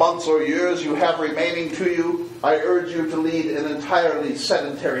few months or years you have remaining to you, I urge you to lead an entirely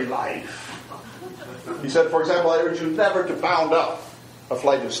sedentary life. He said, for example, I urge you never to bound up a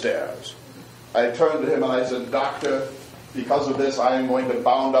flight of stairs. I turned to him and I said, Doctor, because of this, I am going to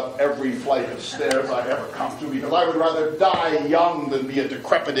bound up every flight of stairs I ever come to, because I would rather die young than be a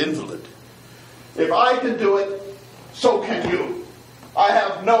decrepit invalid. If I can do it, so can you. I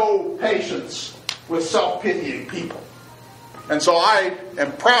have no patience with self-pitying people. And so I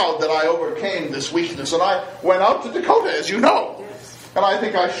am proud that I overcame this weakness, and I went out to Dakota, as you know. Yes. And I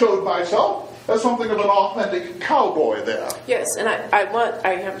think I showed myself as something of an authentic cowboy there. Yes, and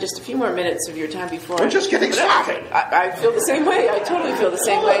I have just a few more minutes of your time before. We're just getting started. I feel the same way. I totally feel the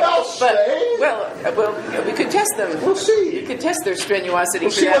same way. Well, we could test them. We'll see. You could test their strenuosity.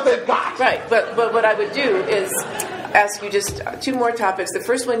 We'll see what they've got. Right, but what I would do is ask you just two more topics. The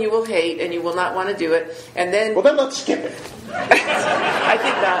first one you will hate, and you will not want to do it, and then... Well, then let's skip it. I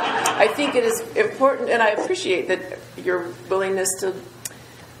think not. I think it is important, and I appreciate that your willingness to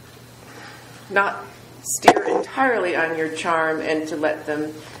not steer entirely on your charm and to let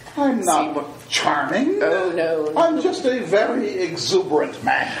them... I'm not charming. Oh, no. I'm just a very exuberant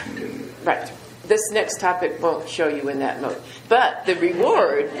man. Right. This next topic won't show you in that mode. But the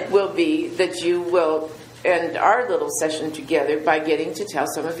reward will be that you will end our little session together by getting to tell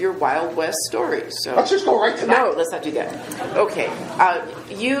some of your Wild West stories. So, let's just go right to that. No, let's not do that. Okay.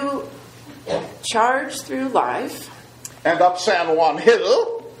 You charge through life. And up San Juan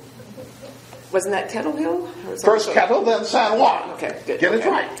Hill. Wasn't that Kettle Hill? First Kettle, then San Juan. Okay, good. Get it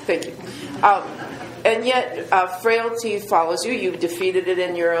right. Thank you. And yet, frailty follows you. You've defeated it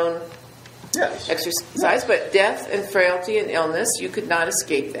in your own exercise, but death and frailty and illness, you could not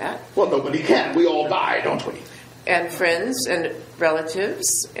escape that. Well, nobody can. We all die, don't we? And friends and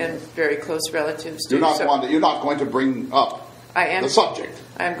relatives and very close relatives do. You're not going to bring up the subject.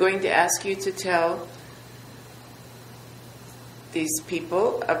 I'm going to ask you to tell these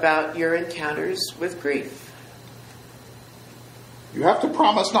people about your encounters with grief. You have to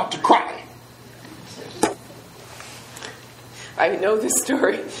promise not to cry. I know this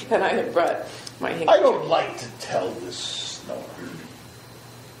story, and I have brought my handkerchief. I don't like to tell this story.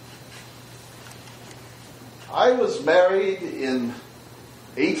 I was married in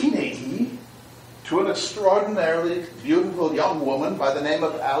 1880 to an extraordinarily beautiful young woman by the name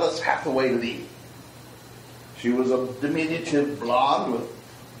of Alice Hathaway Lee. She was a diminutive blonde with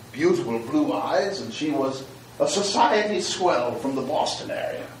beautiful blue eyes, and she was a society swell from the Boston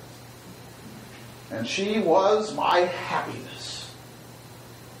area. And she was my happiness.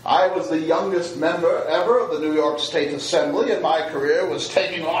 I was the youngest member ever of the New York State Assembly, and my career was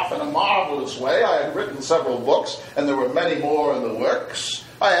taking off in a marvelous way. I had written several books, and there were many more in the works.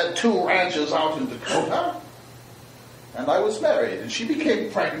 I had 2 ranches out in Dakota, and I was married, and she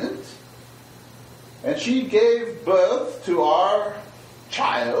became pregnant. And she gave birth to our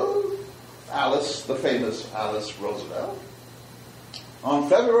child, Alice, the famous Alice Roosevelt, on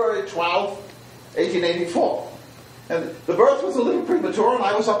February 12th, 1884. And the birth was a little premature, and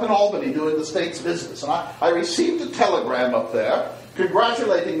I was up in Albany doing the state's business. And I received a telegram up there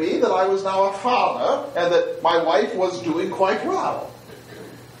congratulating me that I was now a father and that my wife was doing quite well.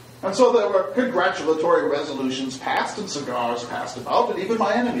 And so there were congratulatory resolutions passed and cigars passed about, and even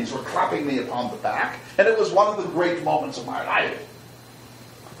my enemies were clapping me upon the back, and it was one of the great moments of my life.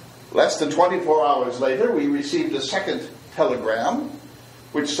 Less than 24 hours later, we received a second telegram,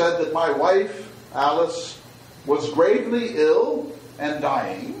 which said that my wife, Alice, was gravely ill and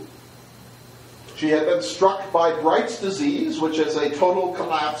dying. She had been struck by Bright's disease, which is a total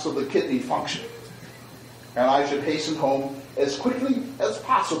collapse of the kidney function. And I should hasten home as quickly as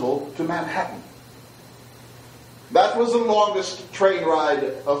possible to Manhattan. That was the longest train ride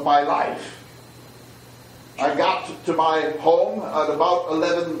of my life. I got to my home at about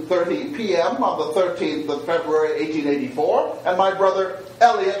 11:30 p.m. on the 13th of February, 1884, and my brother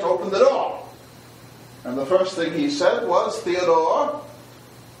Elliot opened the door. And the first thing he said was, "Theodore,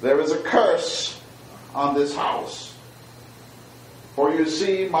 there is a curse on this house. For you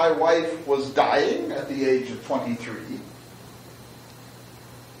see, my wife was dying at the age of 23.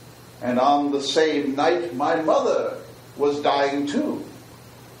 And on the same night, my mother was dying too.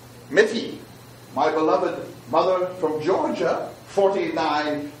 Mitty, my beloved mother from Georgia,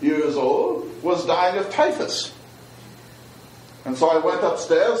 49 years old, was dying of typhus. And so I went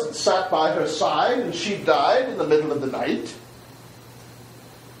upstairs and sat by her side, and she died in the middle of the night.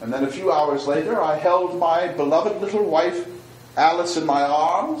 And then a few hours later, I held my beloved little wife, Alice, in my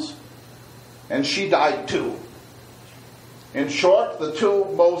arms, and she died too. In short, the two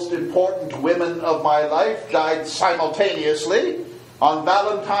most important women of my life died simultaneously on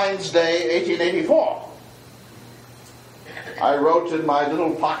Valentine's Day, 1884. I wrote in my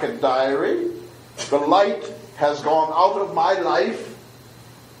little pocket diary, "The light has gone out of my life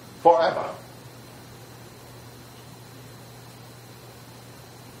forever."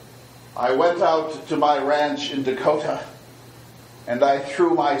 I went out to my ranch in Dakota, and I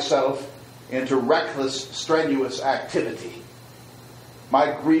threw myself into reckless, strenuous activity.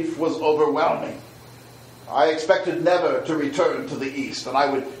 My grief was overwhelming. I expected never to return to the East, and I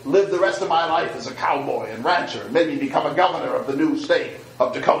would live the rest of my life as a cowboy and rancher, and maybe become a governor of the new state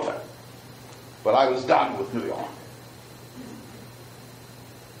of Dakota. But I was done with New York.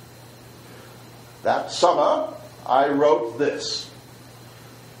 That summer, I wrote this: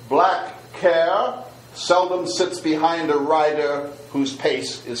 "Black care seldom sits behind a rider whose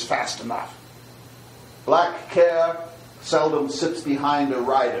pace is fast enough." Black care seldom sits behind a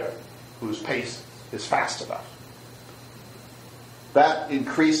rider whose pace is fast enough. That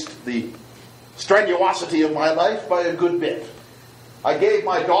increased the strenuosity of my life by a good bit. I gave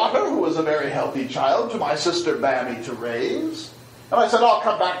my daughter, who was a very healthy child, to my sister Mammy to raise. And I said, "I'll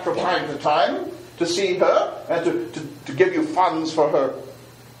come back from time to time to see her and to give you funds for her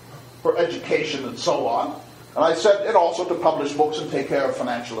education and so on." And I said, and also to publish books and take care of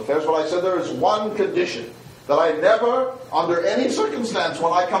financial affairs. But I said, there is one condition: that I never, under any circumstance,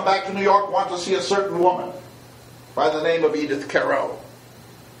 when I come back to New York, want to see a certain woman by the name of Edith Caro.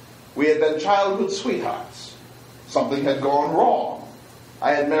 We had been childhood sweethearts. Something had gone wrong.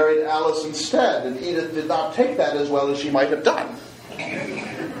 I had married Alice instead, and Edith did not take that as well as she might have done.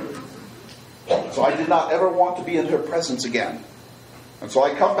 So I did not ever want to be in her presence again. And so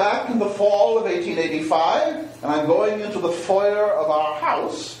I come back in the fall of 1885, and I'm going into the foyer of our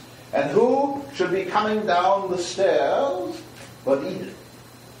house, and who should be coming down the stairs but Edith?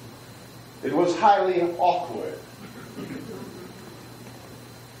 It was highly awkward.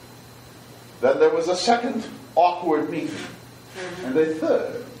 Then there was a second awkward meeting, and a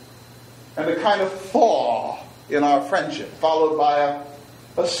third, and a kind of thaw in our friendship, followed by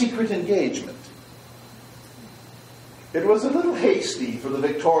a secret engagement. It was a little hasty for the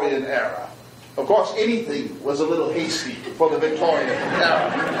Victorian era. Of course, anything was a little hasty for the Victorian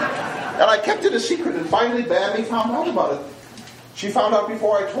era. And I kept it a secret, and finally Bambi found out about it. She found out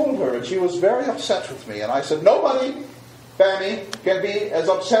before I told her, and she was very upset with me. And I said, "Nobody, Bambi, can be as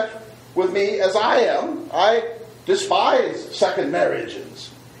upset with me as I am. I despise second marriages.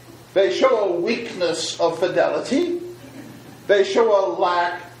 They show a weakness of fidelity. They show a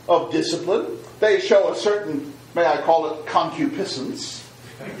lack of discipline. They show a certain, may I call it, concupiscence."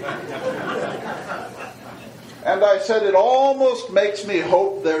 And I said, "It almost makes me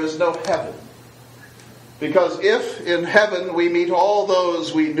hope there is no heaven. Because if in heaven we meet all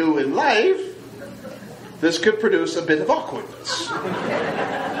those we knew in life, this could produce a bit of awkwardness."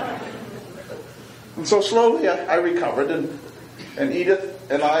 And so slowly I recovered, and Edith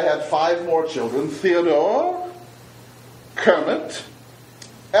and I had 5 more children: Theodore, Kermit,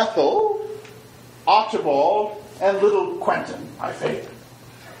 Ethel, Archibald, and little Quentin, my favorite.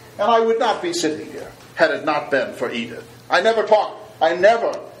 And I would not be sitting here had it not been for Edith. I never talk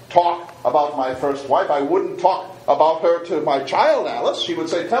about my first wife. I wouldn't talk about her to my child, Alice. She would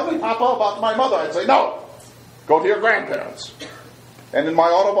say, "Tell me, Papa, about my mother." I'd say, "No, go to your grandparents." And in my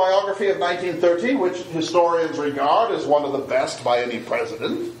autobiography of 1930, which historians regard as one of the best by any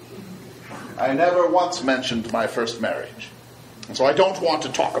president, I never once mentioned my first marriage. And so I don't want to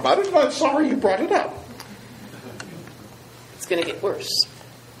talk about it, and I'm sorry you brought it up. It's going to get worse.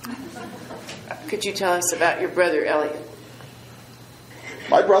 Could you tell us about your brother, Elliot?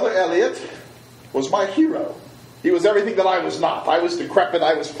 My brother Elliot was my hero. He was everything that I was not. I was decrepit,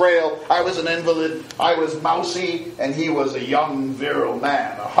 I was frail, I was an invalid, I was mousy, and he was a young, virile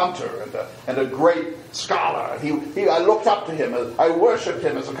man, a hunter, and a great scholar. I looked up to him, I worshipped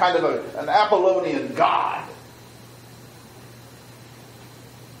him as a kind of an Apollonian god.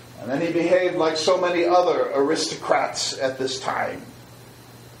 And then he behaved like so many other aristocrats at this time.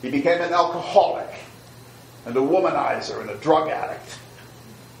 He became an alcoholic, and a womanizer, and a drug addict.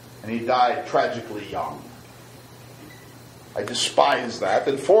 And he died tragically young. I despise that,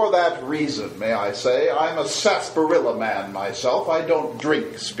 and for that reason, may I say, I'm a sarsaparilla man myself. I don't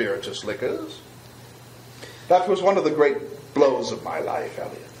drink spirituous liquors. That was one of the great blows of my life,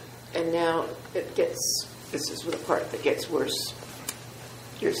 Elliot. And now this is the part that gets worse.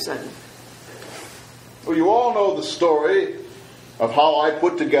 Your son. Well, you all know the story of how I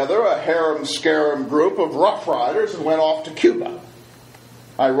put together a harum-scarum group of Rough Riders and went off to Cuba.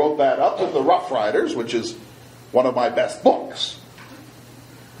 I wrote that up with the Rough Riders, which is one of my best books.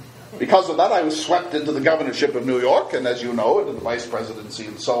 Because of that, I was swept into the governorship of New York, and as you know, into the vice presidency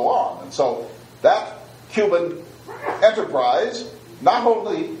and so on. And so that Cuban enterprise not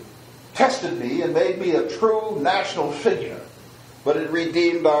only tested me and made me a true national figure, but it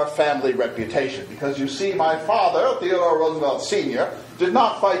redeemed our family reputation. Because you see, my father, Theodore Roosevelt Sr., did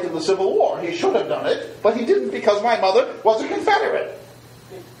not fight in the Civil War. He should have done it, but he didn't because my mother was a Confederate.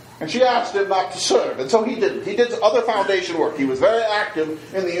 And she asked him not to serve, and so he didn't. He did other foundation work. He was very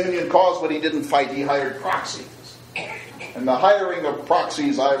active in the Union cause, but he didn't fight. He hired proxies. And the hiring of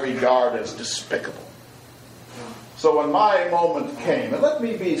proxies I regard as despicable. So when my moment came, and let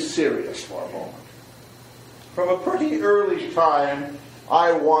me be serious for a moment. From a pretty early time,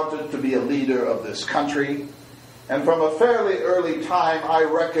 I wanted to be a leader of this country. And from a fairly early time, I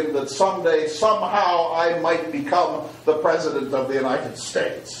reckoned that someday, somehow, I might become the President of the United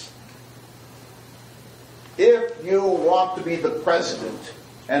States. If you want to be the President,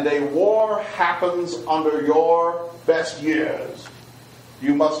 and a war happens under your best years,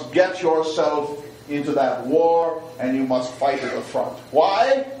 you must get yourself into that war, and you must fight at the front.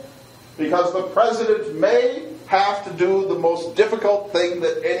 Why? Because the President may have to do the most difficult thing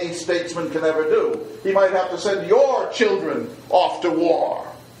that any statesman can ever do. He might have to send your children off to war.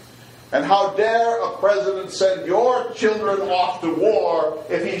 And how dare a president send your children off to war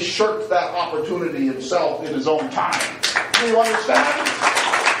if he shirked that opportunity himself in his own time? Do you understand?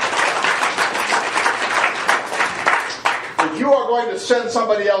 If you are going to send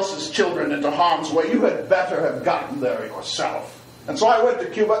somebody else's children into harm's way, you had better have gotten there yourself. And so I went to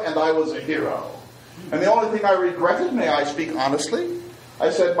Cuba, and I was a hero. And the only thing I regretted, may I speak honestly, I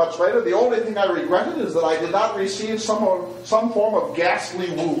said much later, the only thing I regretted is that I did not receive some form of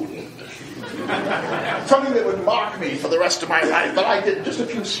ghastly wound. Something that would mark me for the rest of my life. But I did just a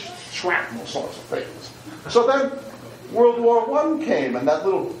few shrapnel sorts of things. So then World War I came, and that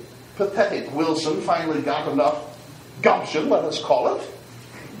little pathetic Wilson finally got enough gumption, let us call it,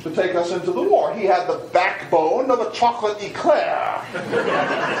 to take us into the war. He had the backbone of a chocolate eclair.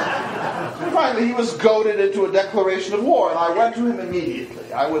 And finally, he was goaded into a declaration of war, and I went to him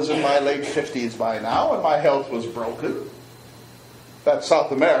immediately. I was in my late 50s by now, and my health was broken. That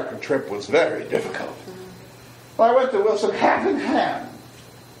South American trip was very difficult. I went to Wilson hat in hand,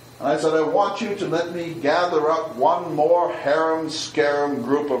 and I said, I want you to let me gather up one more harum-scarum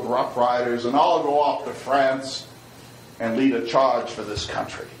group of Rough Riders, and I'll go off to France and lead a charge for this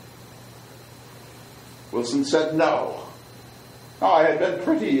country. Wilson said no. Now, I had been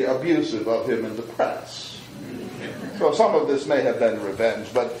pretty abusive of him in the press. So some of this may have been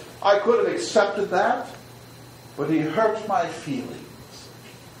revenge, but I could have accepted that, but he hurt my feelings.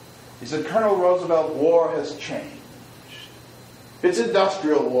 He said, Colonel Roosevelt, war has changed. It's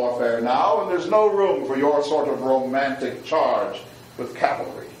industrial warfare now, and there's no room for your sort of romantic charge with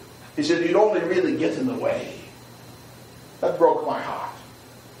cavalry. He said, you'd only really get in the way. That broke my heart.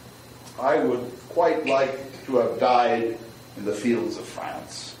 I would quite like to have died in the fields of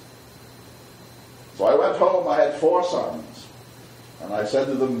France. So I went home. I had 4 sons. And I said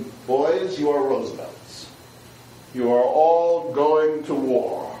to them, boys, you are Roosevelts. You are all going to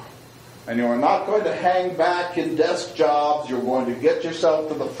war. And you are not going to hang back in desk jobs. You're going to get yourself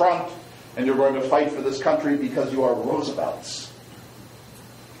to the front, and you're going to fight for this country because you are Roosevelts.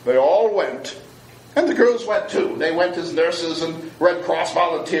 They all went. And the girls went too. They went as nurses and Red Cross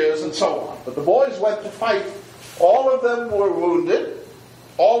volunteers and so on. But the boys went to fight. All of them were wounded.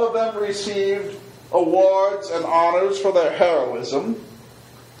 All of them received awards and honors for their heroism.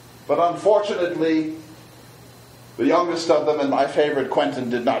 But unfortunately, the youngest of them, and my favorite, Quentin,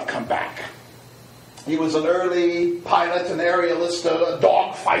 did not come back. He was an early pilot, an aerialist, a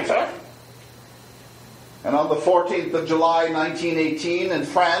dog fighter. And on the 14th of July, 1918, in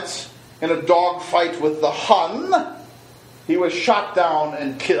France, in a dogfight with the Hun, he was shot down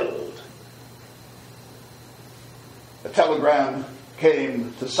and killed. A telegram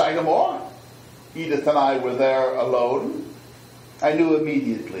came to Sagamore. Edith and I were there alone. I knew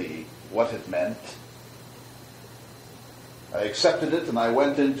immediately what it meant. I accepted it, and I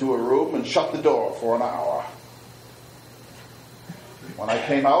went into a room and shut the door for an hour. When I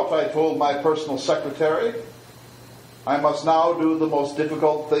came out, I told my personal secretary, I must now do the most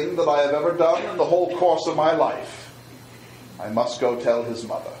difficult thing that I have ever done in the whole course of my life. I must go tell his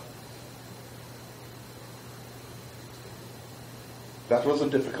mother. That was a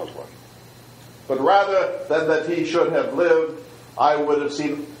difficult one. But rather than that he should have lived, I would have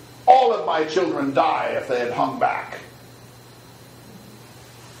seen all of my children die if they had hung back.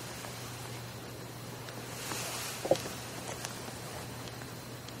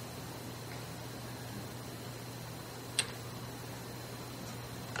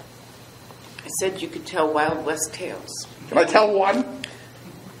 said you could tell Wild West tales. Can I tell one?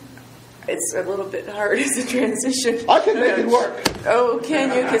 It's a little bit hard as a transition. I can make it work. Oh, can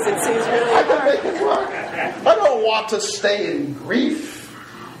you? Because it seems really I hard. can make it work. I don't want to stay in grief.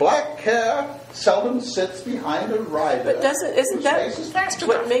 Black hair seldom sits behind a rider. But isn't that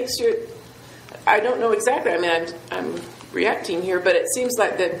what makes your... I don't know exactly. I mean, I'm reacting here, but it seems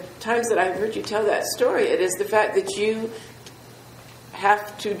like the times that I've heard you tell that story, it is the fact that you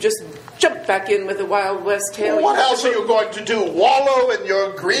have to just jump back in with a Wild West tale. Well, what else are you going to do? Wallow in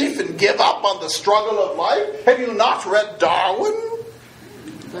your grief and give up on the struggle of life? Have you not read Darwin?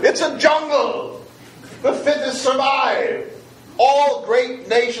 It's a jungle. The fittest survive. All great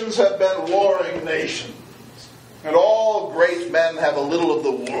nations have been warring nations. And all great men have a little of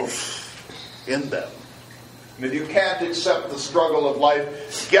the wolf in them. And if you can't accept the struggle of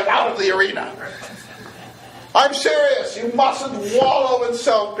life, get out of the arena. I'm serious. You mustn't wallow in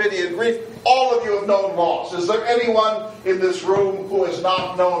self-pity and grief. All of you have known loss. Is there anyone in this room who has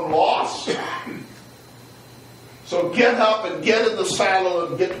not known loss? So get up and get in the saddle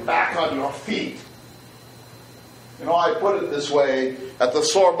and get back on your feet. You know, I put it this way at the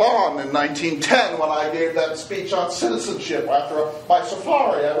Sorbonne in 1910 when I gave that speech on citizenship after my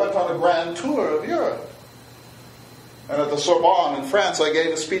safari. I went on a grand tour of Europe. And at the Sorbonne in France, I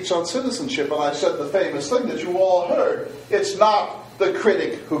gave a speech on citizenship, and I said the famous thing that you all heard. It's not the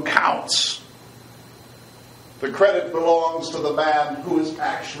critic who counts. The credit belongs to the man who is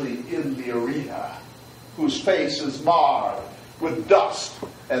actually in the arena, whose face is marred with dust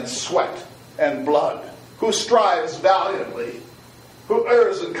and sweat and blood, who strives valiantly, who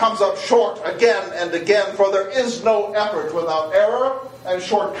errs and comes up short again and again, for there is no effort without error and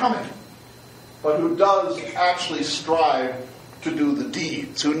shortcoming, but who does actually strive to do the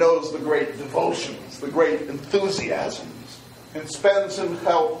deeds, who knows the great devotions, the great enthusiasms, and spends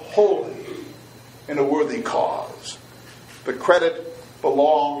himself wholly in a worthy cause. The credit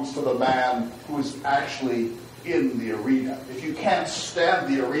belongs to the man who is actually in the arena. If you can't stand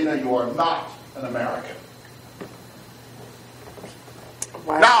the arena, you are not an American.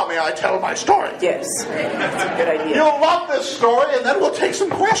 Wow. Now may I tell my story? Yes, that's a good idea. You'll love this story, and then we'll take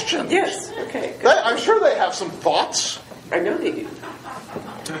some questions. Yes, okay. I'm sure they have some thoughts. I know they do.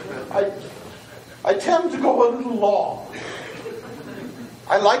 I tend to go a little long.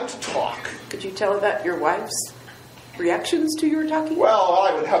 I like to talk. Could you tell about your wife's reactions to your talking? Well,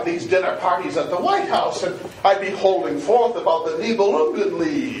 I would have these dinner parties at the White House, and I'd be holding forth about the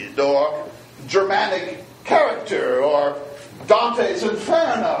Nibelungenlied, or Germanic character, or Dante's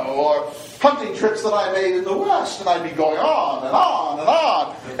Inferno, or hunting trips that I made in the West, and I'd be going on and on and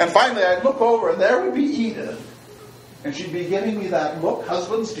on. And finally I'd look over, and there would be Edith. And she'd be giving me that look.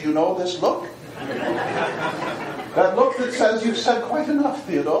 Husbands, do you know this look? That look that says, you've said quite enough,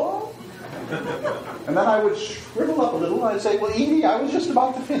 Theodore. And then I would shrivel up a little, and I'd say, well, Edie, I was just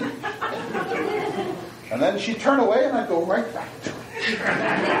about to finish. And then she'd turn away, and I'd go right back to it.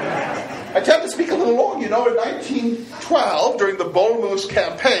 I tend to speak a little long. You know, in 1912, during the Bull Moose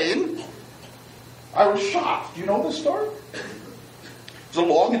campaign, I was shot. Do you know this story? It was a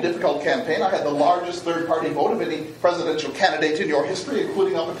long and difficult campaign. I had the largest third-party vote of any presidential candidate in your history,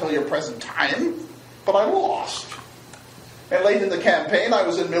 including up until your present time. But I lost. And late in the campaign, I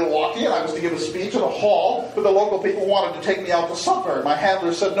was in Milwaukee, and I was to give a speech at a hall, but the local people wanted to take me out to supper. And my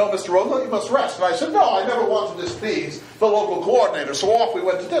handler said, no, Mr. Roosevelt, you must rest. And I said, no, I never want to displease the local coordinator. So off we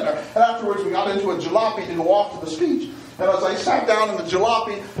went to dinner. And afterwards, we got into a jalopy to go off to the speech. And as I sat down in the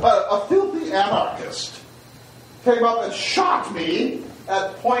jalopy, a filthy anarchist came up and shot me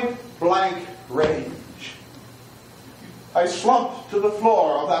at point-blank range. I slumped to the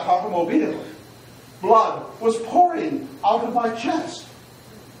floor of that automobile. Blood was pouring out of my chest.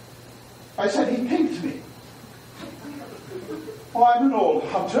 I said, he pinked me. Well, I'm an old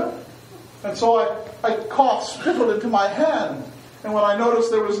hunter. And so I coughed spittle into my hand. And when I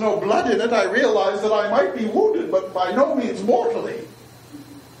noticed there was no blood in it, I realized that I might be wounded, but by no means mortally.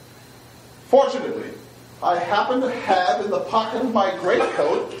 Fortunately, I happened to have in the pocket of my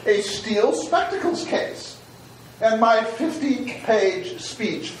greatcoat a steel spectacles case. And my 50-page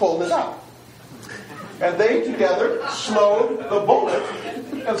speech folded up. And they together slowed the bullet.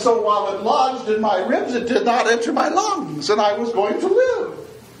 And so while it lodged in my ribs, it did not enter my lungs, and I was going to live.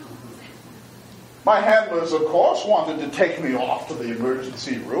 My handlers, of course, wanted to take me off to the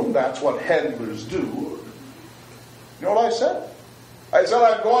emergency room. That's what handlers do. You know what I said? I said,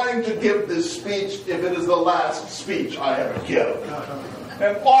 I'm going to give this speech if it is the last speech I ever give.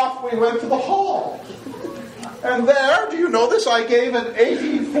 And off we went to the hall. And there, do you know this, I gave an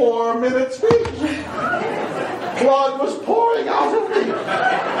 84-minute speech. Blood was pouring out of me.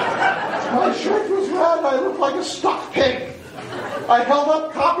 My shirt was red and I looked like a stuck pig. I held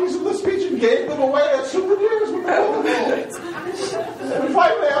up copies of the speech and gave them away as souvenirs with the And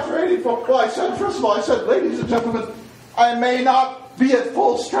finally, after 84, well, first of all, I said, ladies and gentlemen, I may not be at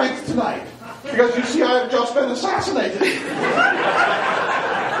full strength tonight, because you see, I have just been assassinated.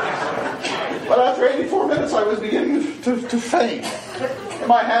 But after 84 minutes, I was beginning to faint.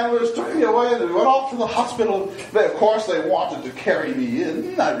 My handlers took me away, and we went off to the hospital. Of course, they wanted to carry me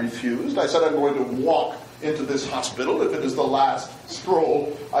in. I refused. I said, I'm going to walk into this hospital if it is the last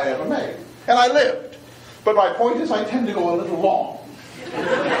stroll I ever make. And I lived. But my point is, I tend to go a little long.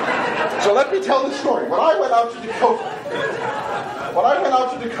 So let me tell the story. When I went out to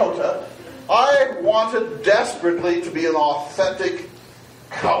Dakota, I wanted desperately to be an authentic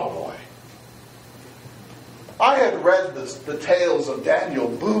cowboy. I had read the tales of Daniel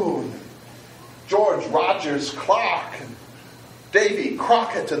Boone, George Rogers Clark, and Davy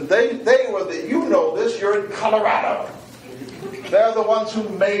Crockett, and they were you know this, you're in Colorado. They're the ones who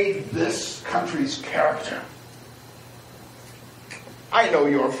made this country's character. I know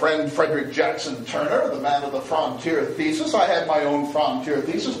your friend Frederick Jackson Turner, the man of the frontier thesis. I had my own frontier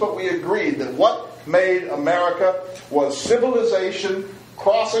thesis, but we agreed that what made America was civilization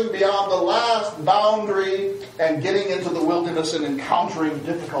crossing beyond the last boundary and getting into the wilderness and encountering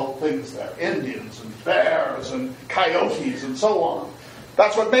difficult things there. Indians and bears and coyotes and so on.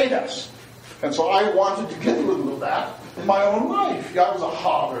 That's what made us. And so I wanted to get a little of that in my own life. I was a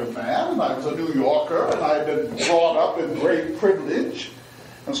Harvard man, and I was a New Yorker, and I had been brought up in great privilege.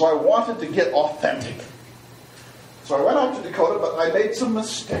 And so I wanted to get authentic. So I went out to Dakota, but I made some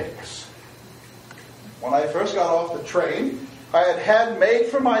mistakes. When I first got off the train, I had made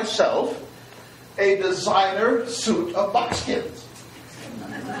for myself a designer suit of buckskins.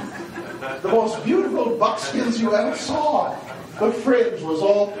 The most beautiful buckskins you ever saw. The fringe was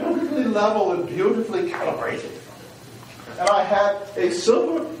all perfectly level and beautifully calibrated. And I had a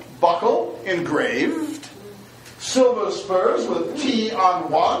silver buckle engraved, silver spurs with T on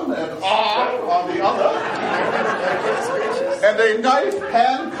one and R on the other, and a knife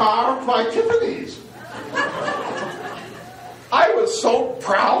hand carved by Tiffany's. I was so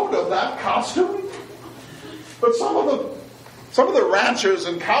proud of that costume. But some of the ranchers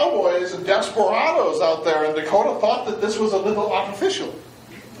and cowboys and desperados out there in Dakota thought that this was a little artificial.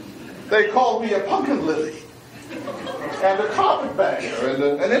 They called me a pumpkin lily, and a carpetbagger, and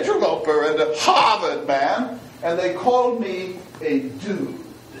an interloper, and a Harvard man, and they called me a dude.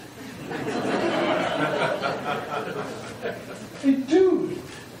 A dude.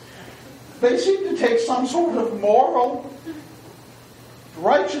 They seemed to take some sort of moral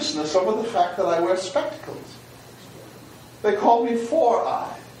righteousness over the fact that I wear spectacles. They called me Four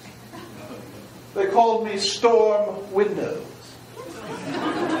Eyes. They called me Storm Windows.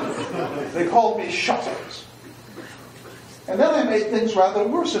 They called me Shutters. And then I made things rather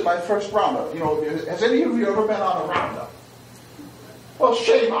worse in my first roundup. You know, has any of you ever been on a roundup? Well,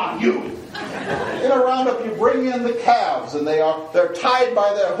 shame on you. In a roundup, you bring in the calves, and they're tied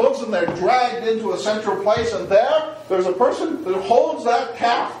by their hooves, and they're dragged into a central place, and there's a person who holds that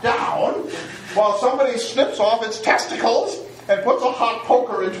calf down while somebody snips off its testicles and puts a hot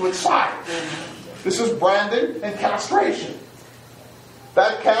poker into its side. This is branding and castration.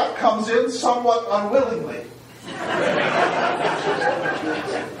 That calf comes in somewhat unwillingly.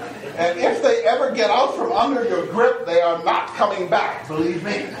 And if they ever get out from under your grip, they are not coming back, believe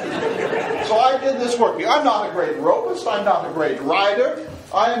me. So I did this work. I'm not a great ropist. I'm not a great rider.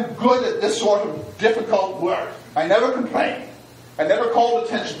 I am good at this sort of difficult work. I never complained. I never called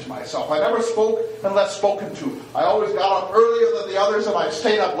attention to myself. I never spoke unless spoken to. I always got up earlier than the others, and I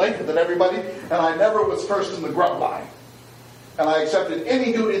stayed up later than everybody, and I never was first in the grub line. And I accepted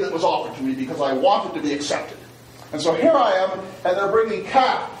any duty that was offered to me because I wanted to be accepted. And so here I am, and they're bringing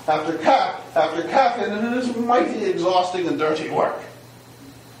calf after calf after calf in, and it is mighty exhausting and dirty work.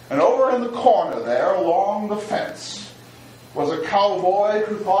 And over in the corner there, along the fence, was a cowboy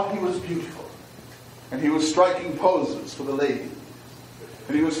who thought he was beautiful. And he was striking poses for the ladies.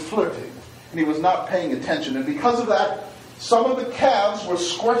 And he was flirting. And he was not paying attention. And because of that, some of the calves were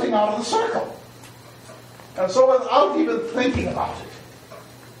squirting out of the circle. And so without even thinking about it,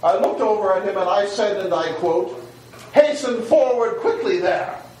 I looked over at him and I said, and I quote, "Hasten forward quickly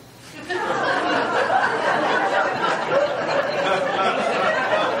there."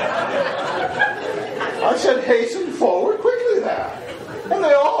 I said, "Hasten forward quickly there." And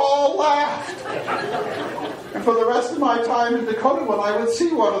they all laughed. And for the rest of my time in Dakota, when I would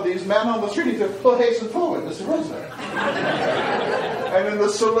see one of these men on the street, he'd say, "Well, hasten forward, Mr. Roosevelt." And in the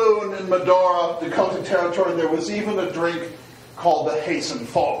saloon in Medora, Dakota Territory, there was even a drink called the hasten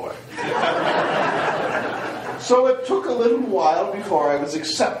forward. So it took a little while before I was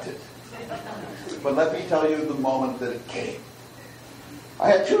accepted. But let me tell you the moment that it came. I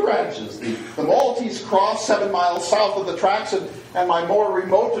had two ranches, the Maltese Cross, 7 miles south of the tracks, and my more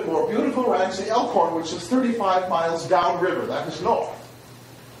remote and more beautiful ranch, the Elkhorn, which is 35 miles downriver, that is north.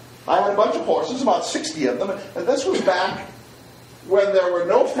 I had a bunch of horses, about 60 of them, and this was back when there were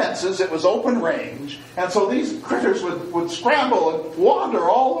no fences, it was open range, and so these critters would scramble and wander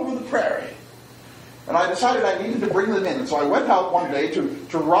all over the prairie. And I decided I needed to bring them in, and so I went out one day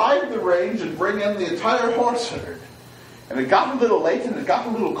to ride the range and bring in the entire horse herd. And it got a little late and it got a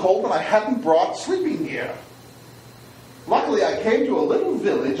little cold and I hadn't brought sleeping gear. Luckily, I came to a little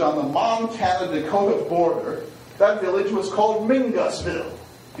village on the Montana-Dakota border. That village was called Mingusville.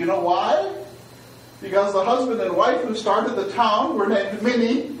 You know why? Because the husband and wife who started the town were named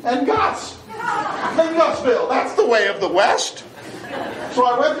Minnie and Gus. Mingusville, that's the way of the West. So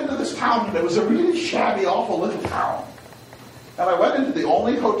I went into this town and it was a really shabby, awful little town. And I went into the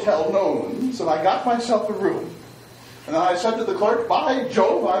only hotel known, and I got myself a room. And then I said to the clerk, by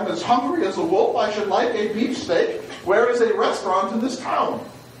Jove, I'm as hungry as a wolf. I should like a beefsteak. Where is a restaurant in this town?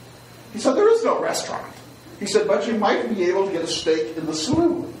 He said, there is no restaurant. He said, but you might be able to get a steak in the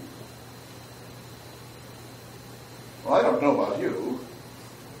saloon. Well, I don't know about you,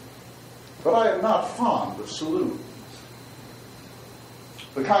 but I am not fond of saloons.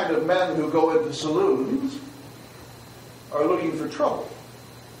 The kind of men who go into saloons are looking for trouble.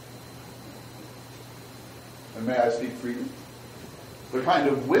 And may I speak freely? The kind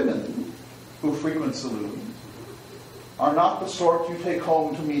of women who frequent saloons are not the sort you take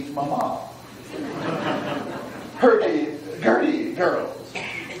home to meet mama. Hurdy-gurdy girls,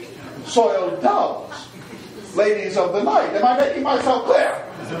 soiled doves, ladies of the night. Am I making myself clear?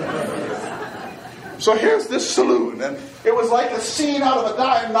 So here's this saloon, and it was like a scene out of a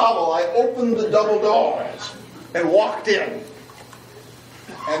dime novel. I opened the double doors and walked in.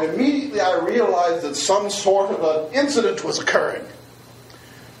 And immediately I realized that some sort of an incident was occurring.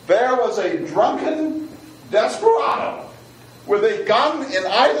 There was a drunken desperado with a gun in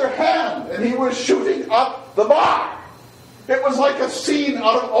either hand, and he was shooting up the bar. It was like a scene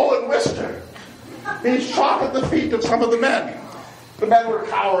out of Owen Wister. He shot at the feet of some of the men. The men were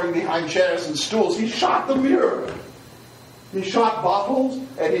cowering behind chairs and stools. He shot the mirror. He shot bottles,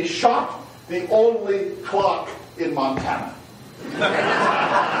 and he shot the only clock in Montana.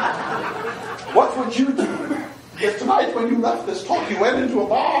 What would you do if tonight when you left this talk you went into a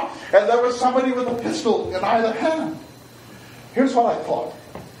bar and there was somebody with a pistol in either hand? Here's what I thought.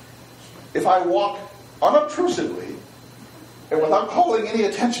 If I walk unobtrusively and without calling any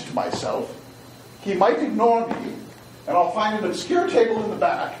attention to myself, he might ignore me and I'll find an obscure table in the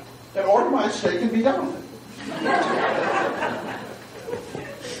back and order my steak and be done with it.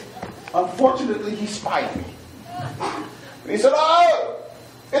 Unfortunately, he spied me. And he said, oh,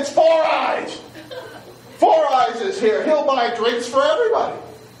 it's Four Eyes. Four Eyes is here. He'll buy drinks for everybody.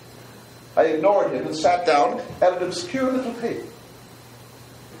 I ignored him and sat down at an obscure little table.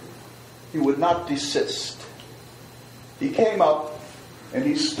 He would not desist. He came up and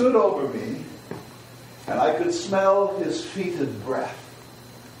he stood over me, and I could smell his fetid breath.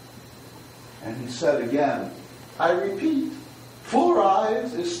 And he said again, I repeat, Four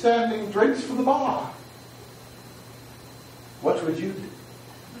Eyes is standing drinks for the bar. What would you do?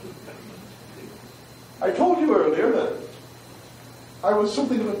 I told you earlier that I was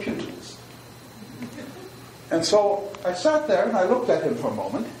something of a pugilist. And so I sat there and I looked at him for a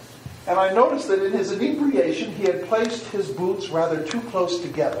moment, and I noticed that in his inebriation he had placed his boots rather too close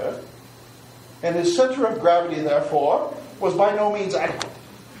together, and his center of gravity, therefore, was by no means adequate.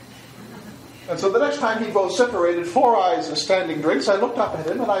 And so the next time he vociferated, Four Eyes is standing drinks, I looked up at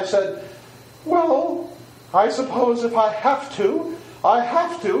him and I said, well, I suppose if I have to, I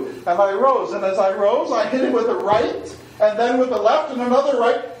have to. And I rose, and as I rose, I hit him with a right, and then with a left, and another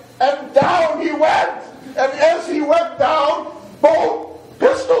right, and down he went. And as he went down, both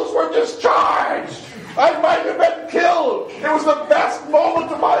pistols were discharged. I might have been killed. It was the best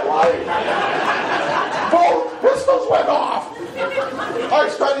moment of my life. Both pistols went off. I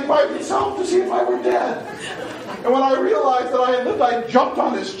studied by myself to see if I were dead. And when I realized that I had lived, I jumped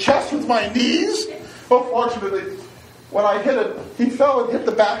on his chest with my knees. Well, fortunately, when I hit him, he fell and hit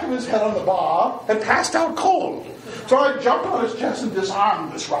the back of his head on the bar and passed out cold. So I jumped on his chest and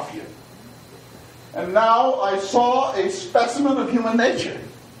disarmed this ruffian. And now I saw a specimen of human nature.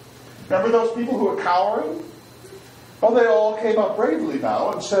 Remember those people who were cowering? Well, they all came up bravely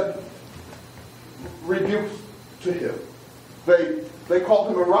now and said, rebuke to him. They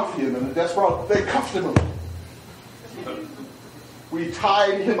called him a ruffian and a desperado. They cuffed him. We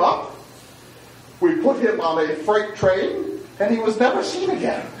tied him up. We put him on a freight train, and he was never seen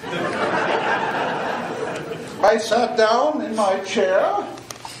again. I sat down in my chair,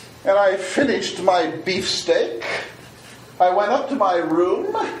 and I finished my beefsteak. I went up to my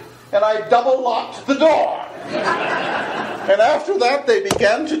room, and I double-locked the door. And after that, they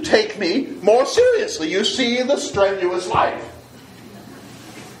began to take me more seriously. You see the strenuous life.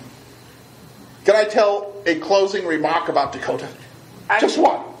 Can I tell a closing remark about Dakota? Just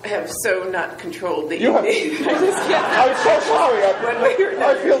one. I have so not controlled the You have. I'm so sorry.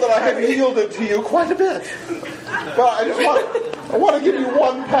 I feel that I have yielded to you quite a bit. But I want to give you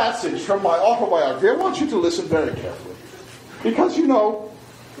one passage from my autobiography. I want you to listen very carefully. Because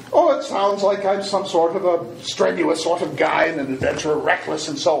it sounds like I'm some sort of a strenuous sort of guy and an adventurer, reckless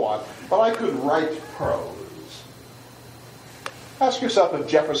and so on. But I could write prose. Ask yourself if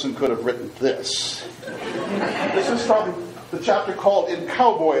Jefferson could have written this. This is from the chapter called In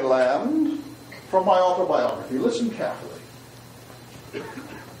Cowboy Land, from my autobiography. Listen carefully.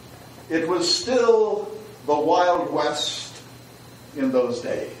 It was still the Wild West in those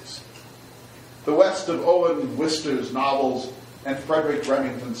days. The West of Owen Wister's novels and Frederick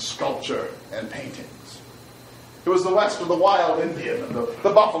Remington's sculpture and paintings. It was the West of the wild Indian and the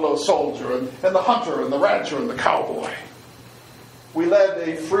buffalo soldier and the hunter and the rancher and the cowboy. We led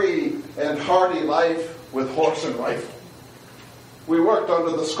a free and hardy life with horse and rifle. We worked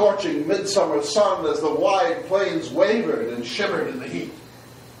under the scorching midsummer sun as the wide plains wavered and shimmered in the heat.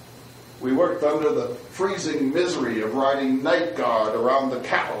 We worked under the freezing misery of riding night guard around the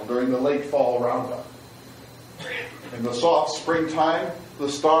cattle during the late fall roundup. In the soft springtime, the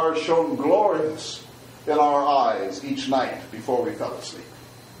stars shone glorious in our eyes each night before we fell asleep.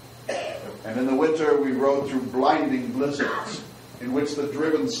 And in the winter, we rode through blinding blizzards in which the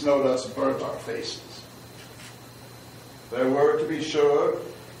driven snow dust burnt our faces. There were, to be sure,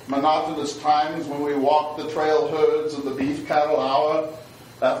 monotonous times when we walked the trail herds and the beef cattle hour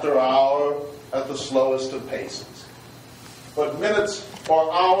after hour at the slowest of paces. But minutes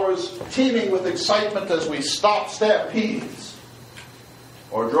or hours teeming with excitement as we stopped stampedes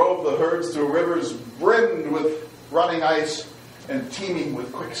or drove the herds through rivers brimmed with running ice and teeming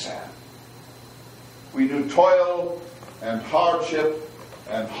with quicksand. We knew toil and hardship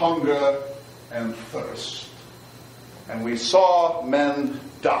and hunger and thirst. And we saw men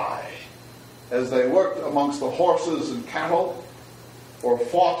die as they worked amongst the horses and cattle or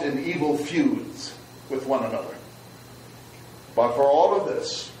fought in evil feuds with one another. But for all of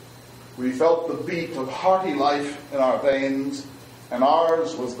this, we felt the beat of hearty life in our veins, and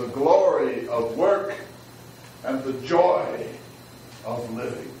ours was the glory of work and the joy of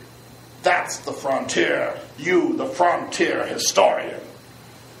living. That's the frontier. You, the frontier historian.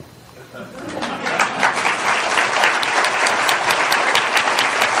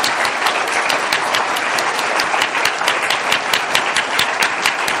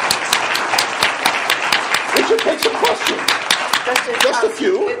 We should take some questions. Just a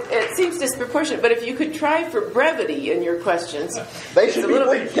few. It seems disproportionate, but if you could try for brevity in your questions. They should be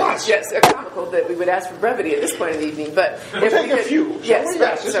brief. Yes, comical that we would ask for brevity at this point in the evening, but we'll take a few. Yes,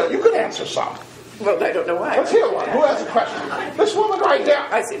 so you could answer some. Well, I don't know why. Let's hear one. Who has a question? This woman right there.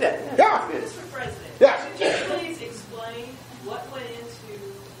 I see that. Yeah. Mr. President, yes. Could you please explain what went into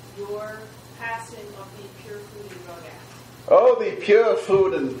your passing of the Pure Food and Drug Act? Oh, the Pure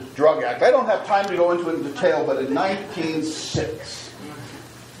Food and Drug Act. I don't have time to go into it in detail, but in 1906,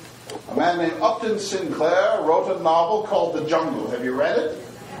 a man named Upton Sinclair wrote a novel called The Jungle. Have you read it?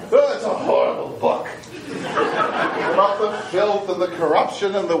 Oh, it's a horrible book. About the filth and the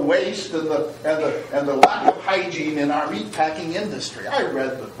corruption and the waste and the lack of hygiene in our meatpacking industry. I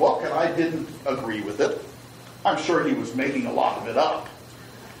read the book and I didn't agree with it. I'm sure he was making a lot of it up.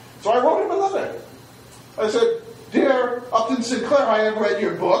 So I wrote him a letter. I said, "Dear Upton Sinclair, I have read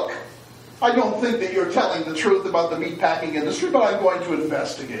your book. I don't think that you're telling the truth about the meatpacking industry, but I'm going to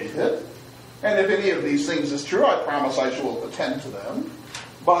investigate it. And if any of these things is true, I promise I shall attend to them.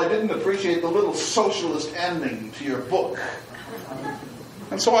 But I didn't appreciate the little socialist ending to your book."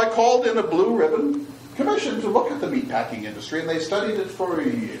 And so I called in a blue ribbon commission to look at the meatpacking industry, and they studied it for a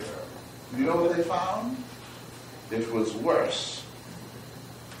year. You know what they found? It was worse.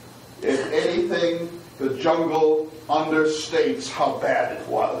 If anything, the jungle understates how bad it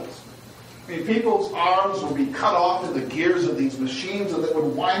was. I mean, people's arms would be cut off in the gears of these machines, and they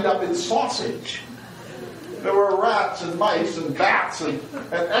would wind up in sausage. There were rats and mice and bats and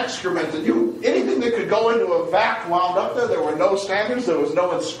excrement, and anything that could go into a vat wound up there. There were no standards. There was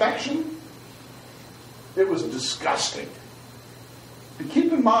no inspection. It was disgusting. And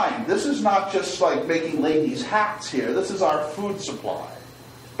keep in mind, this is not just like making ladies' hats here. This is our food supply.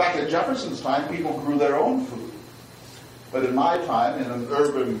 Back in Jefferson's time, people grew their own food. But in my time, in an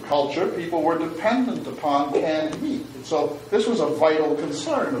urban culture, people were dependent upon canned meat. And so this was a vital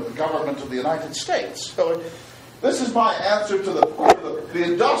concern of the government of the United States. So this is my answer to the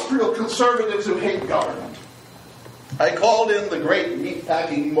industrial conservatives who hate government. I called in the great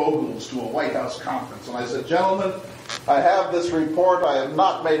meatpacking moguls to a White House conference, and I said, gentlemen, I have this report. I have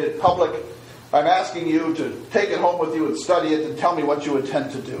not made it public. I'm asking you to take it home with you and study it and tell me what you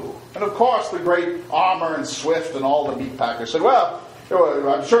intend to do. And of course, the great Armour and Swift and all the meatpackers said, well,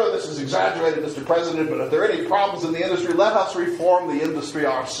 I'm sure this is exaggerated, Mr. President, but if there are any problems in the industry, let us reform the industry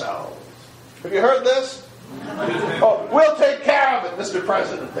ourselves. Have you heard this? Oh, we'll take care of it, Mr.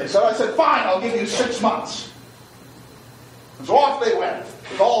 President, they said. I said, fine, I'll give you 6 months. And so off they went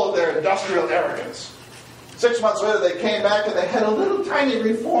with all of their industrial arrogance. 6 months later, they came back and they had a little tiny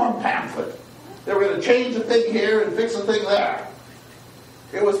reform pamphlet. They were going to change a thing here and fix a thing there.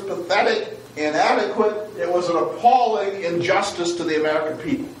 It was pathetic, inadequate. It was an appalling injustice to the American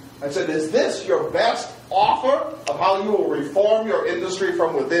people. I said, is this your best offer of how you will reform your industry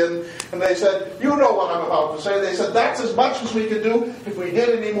from within? And they said, you know what I'm about to say. They said, that's as much as we could do. If we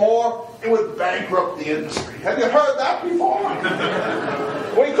did any more, it would bankrupt the industry. Have you heard that before?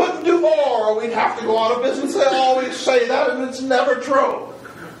 We couldn't do more, or we'd have to go out of business. They always say that, and it's never true.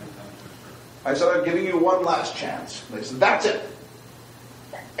 I said, I'm giving you one last chance. And they said, that's it.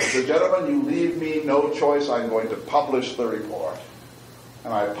 I said, gentlemen, you leave me no choice. I'm going to publish the report.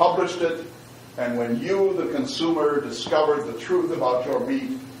 And I published it, and when you, the consumer, discovered the truth about your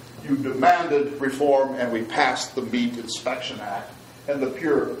meat, you demanded reform, and we passed the Meat Inspection Act and the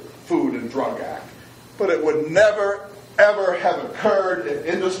Pure Food and Drug Act. But it would never, ever have occurred if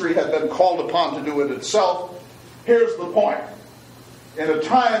industry had been called upon to do it itself. Here's the point. In a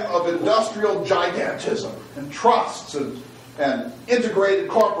time of industrial gigantism and trusts and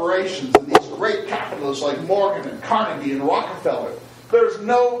integrated corporations and these great capitalists like Morgan and Carnegie and Rockefeller, there's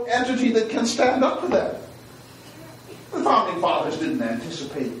no entity that can stand up to them. The Founding Fathers didn't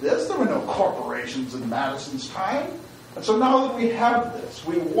anticipate this. There were no corporations in Madison's time. And so now that we have this,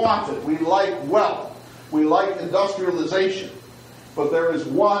 we want it. We like wealth. We like industrialization. But there is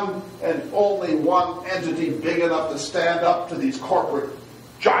one and only one entity big enough to stand up to these corporate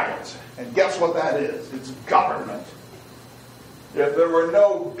giants. And guess what that is? It's government. If there were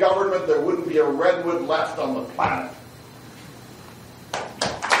no government, there wouldn't be a redwood left on the planet.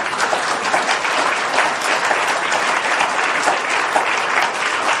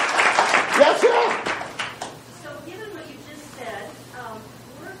 Yes, sir? So given what you just said,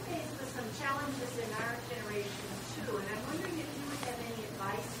 we're faced with some challenges in our generation too, and I'm wondering if you would have any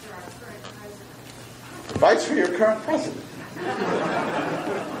advice for our current president. Advice for your current president?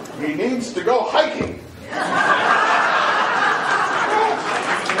 He needs to go hiking.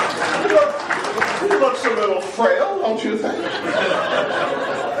 He looks a little frail, don't you think?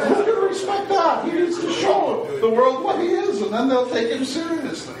 Who can respect that? He needs to show the world what he is, and then they'll take him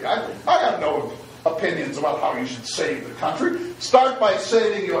seriously. I have no opinions about how you should save the country. Start by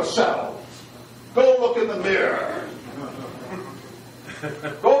saving yourselves. Go look in the mirror.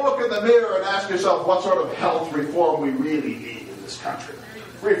 Go look in the mirror and ask yourself what sort of health reform we really need in this country.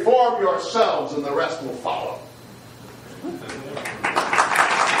 Reform yourselves and the rest will follow.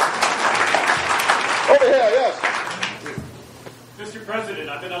 Over here, yes. Mr. President,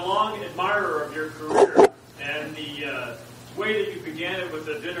 I've been a long admirer of your career and the way that you began it with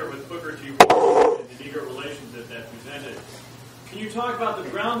the dinner with Booker T. Washington and the Negro relations that presented. Can you talk about the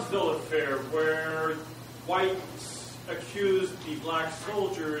Brownsville affair where whites accused the black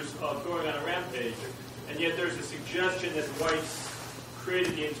soldiers of going on a rampage, and yet there's a suggestion that whites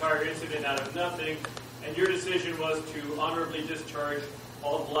created the entire incident out of nothing, and your decision was to honorably discharge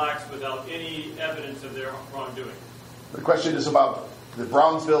all blacks without any evidence of their wrongdoing? The question is about the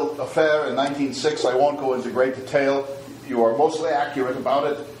Brownsville affair in 1906. I won't go into great detail. You are mostly accurate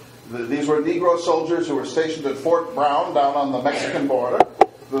about it. These were Negro soldiers who were stationed at Fort Brown down on the Mexican border.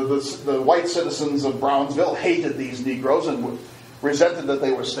 The white citizens of Brownsville hated these Negroes and resented that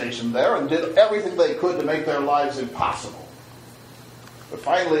they were stationed there and did everything they could to make their lives impossible. But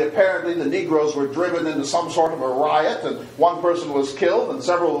finally, apparently, the Negroes were driven into some sort of a riot, and one person was killed and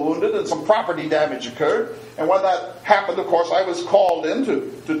several wounded, and some property damage occurred. And when that happened, of course, I was called in to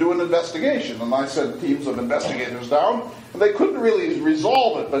do an investigation. And I sent teams of investigators down, and they couldn't really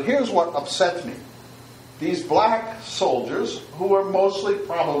resolve it. But here's what upset me. These black soldiers, who were mostly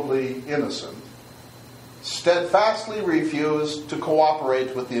probably innocent, steadfastly refused to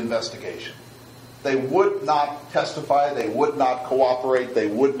cooperate with the investigation. They would not testify, they would not cooperate, they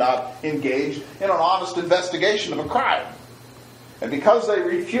would not engage in an honest investigation of a crime. And because they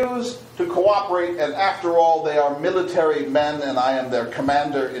refuse to cooperate, and after all, they are military men and I am their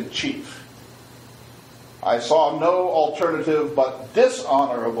commander-in-chief, I saw no alternative but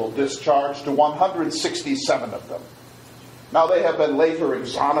dishonorable discharge to 167 of them. Now, they have been later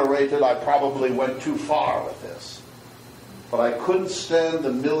exonerated. I probably went too far with this. But I couldn't stand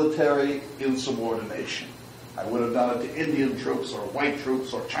the military insubordination. I would have done it to Indian troops or white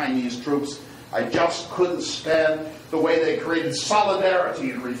troops or Chinese troops. I just couldn't stand the way they created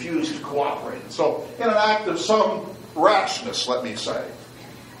solidarity and refused to cooperate. So, in an act of some rashness, let me say,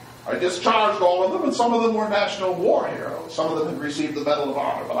 I discharged all of them, and some of them were national war heroes. Some of them had received the Medal of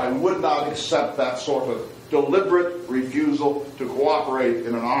Honor, but I would not accept that sort of deliberate refusal to cooperate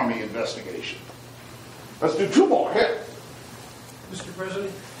in an Army investigation. Let's do two more here. Mr.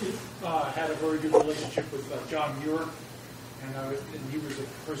 President, had a very good relationship with John Muir, and he was a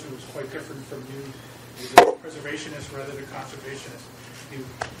person who was quite different from you. He was a preservationist rather than conservationist. He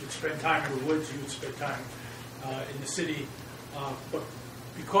would spend time in the woods, you would spend time in the city. But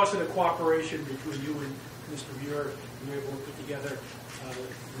because of the cooperation between you and Mr. Muir, you were able to put together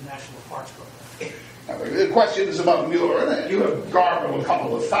the National Parks Program. The question is about Muir, and you have garbled a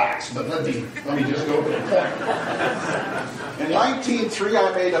couple of facts, but let me just go to the point. In 1903,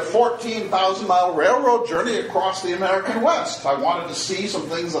 I made a 14,000-mile railroad journey across the American West. I wanted to see some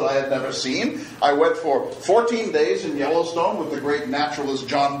things that I had never seen. I went for 14 days in Yellowstone with the great naturalist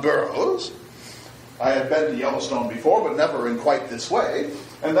John Burroughs. I had been to Yellowstone before, but never in quite this way.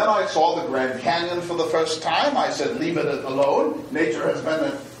 And then I saw the Grand Canyon for the first time. I said, leave it alone. Nature has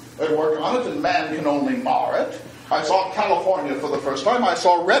been at work on it, and man can only mar it. I saw California for the first time. I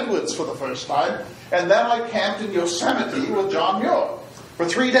saw redwoods for the first time. And then I camped in Yosemite with John Muir for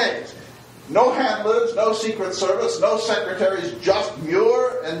 3 days. No handlers, no Secret Service, no secretaries, just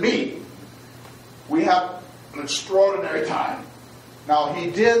Muir and me. We had an extraordinary time. Now, he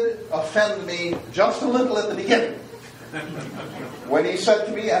did offend me just a little at the beginning. When he said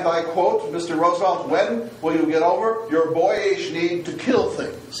to me, and I quote, Mr. Roosevelt, when will you get over your boyish need to kill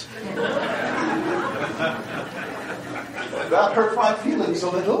things? That hurt my feelings a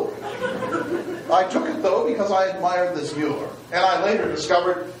little. I took it, though, because I admired this Muir. And I later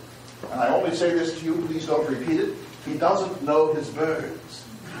discovered, and I only say this to you, please don't repeat it, he doesn't know his birds.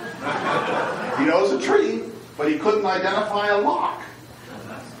 He knows a tree, but he couldn't identify a lock.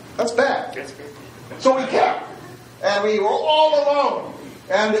 That's bad. So we camped. And we were all alone.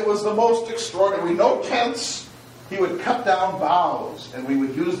 And it was the most extraordinary. No tents. He would cut down boughs, and we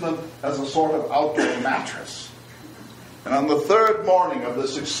would use them as a sort of outdoor mattress. And on the third morning of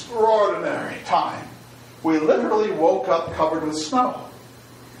this extraordinary time, we literally woke up covered with snow.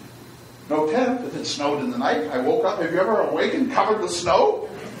 No tent. It had snowed in the night. I woke up. Have you ever awakened covered with snow?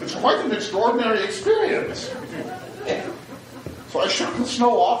 It's quite an extraordinary experience. So I shook the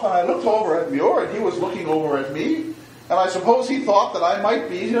snow off, and I looked over at Muir, and he was looking over at me. And I suppose he thought that I might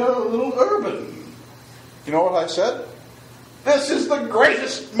be a little urban. You know what I said? This is the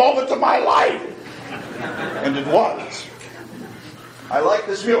greatest moment of my life. And it was. I like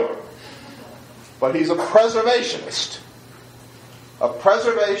this Muir. But he's a preservationist. A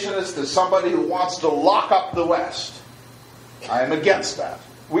preservationist is somebody who wants to lock up the West. I am against that.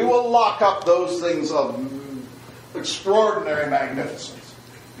 We will lock up those things of extraordinary magnificence.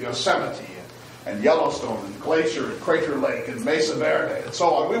 Yosemite and Yellowstone and Glacier and Crater Lake and Mesa Verde and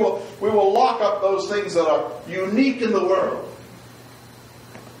so on. We will lock up those things that are unique in the world.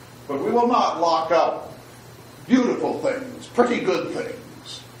 But we will not lock up beautiful things, pretty good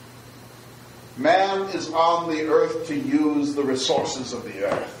things. Man is on the earth to use the resources of the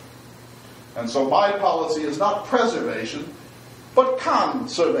earth. And so my policy is not preservation, but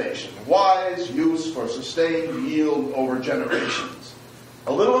conservation, wise use for sustained yield over generations.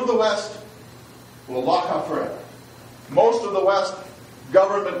 A little of the West will lock up forever. Most of the West,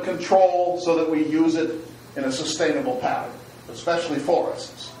 government control so that we use it in a sustainable pattern, especially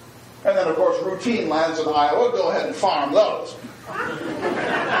forests. And then, of course, routine lands in Iowa, go ahead and farm those.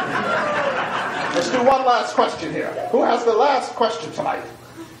 Let's do one last question here. Who has the last question tonight?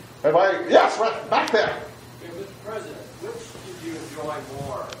 Yes, right back there. Mr. President, which did you enjoy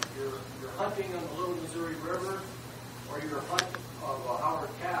more? Your hunting on the Little Missouri River or your hunt of Howard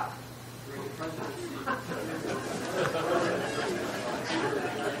Taft during the presidency?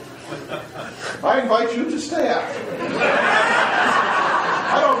 I invite you to stay after.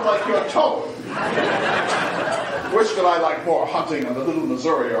 I don't like your tone. Which did I like more, hunting on the Little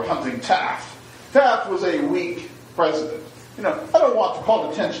Missouri or hunting Taft? Taft was a weak president. I don't want to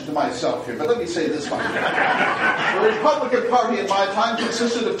call attention to myself here, but let me say this much. The Republican Party in my time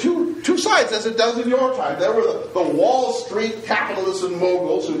consisted of two sides, as it does in your time. There were the Wall Street capitalists and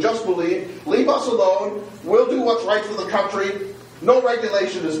moguls who just believed, leave us alone, we'll do what's right for the country, no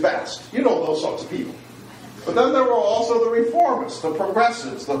regulation is best. You know those sorts of people. But then there were also the reformists, the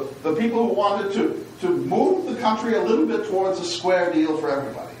progressives, the people who wanted to move the country a little bit towards a square deal for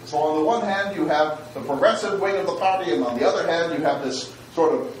everybody. So on the one hand, you have the progressive wing of the party, and on the other hand, you have this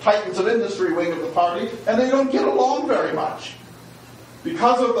sort of titans of industry wing of the party, and they don't get along very much.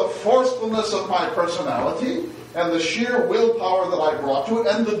 Because of the forcefulness of my personality, and the sheer willpower that I brought to it,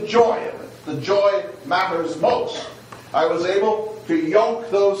 and the joy of it. The joy matters most. I was able to yoke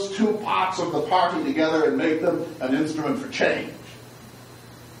those two parts of the party together and make them an instrument for change.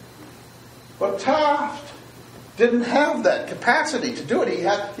 But Taft didn't have that capacity to do it.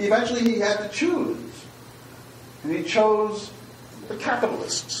 Eventually he had to choose. And he chose the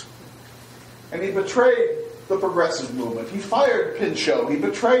capitalists. And he betrayed the progressive movement. He fired Pinchot. He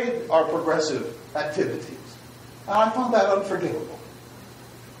betrayed our progressive activities. And I found that unforgivable.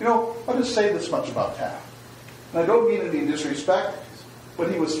 I'll just say this much about Taft. And I don't mean any disrespect, but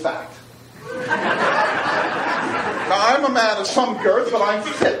he was fat. Now, I'm a man of some girth, but I'm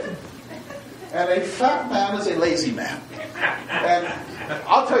fit. And a fat man is a lazy man. And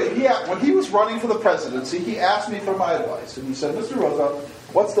I'll tell you, when he was running for the presidency, he asked me for my advice. And he said, Mr. Roosevelt,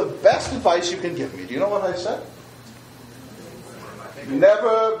 what's the best advice you can give me? Do you know what I said?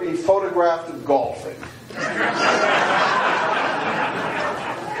 Never be photographed golfing.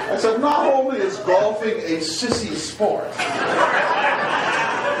 I said, not only is golfing a sissy sport,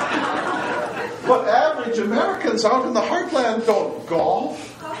 but average Americans out in the heartland don't golf.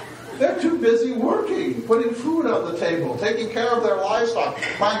 They're too busy working, putting food on the table, taking care of their livestock,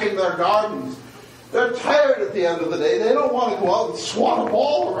 planting their gardens. They're tired at the end of the day. They don't want to go out and swat a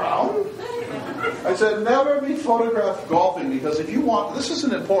ball around. I said, never be photographed golfing, because if you want, this is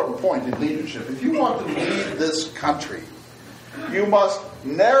an important point in leadership, if you want to lead this country, you must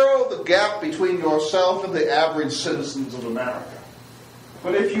narrow the gap between yourself and the average citizens of America.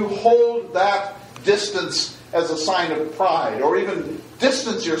 But if you hold that distance as a sign of pride, or even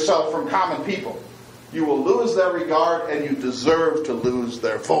distance yourself from common people, you will lose their regard and you deserve to lose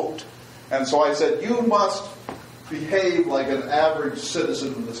their vote. And so I said, you must behave like an average citizen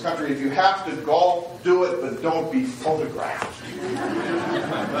of this country. If you have to golf, do it, but don't be photographed.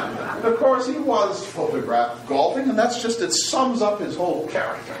 And of course, he was photographed golfing, and that's just, it sums up his whole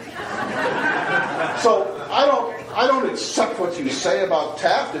character. So I don't accept what you say about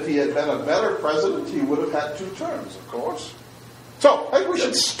Taft. If he had been a better president, he would have had 2 terms, of course. So I think we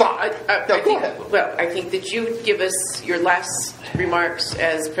should stop. Go ahead. Well, I think that you give us your last remarks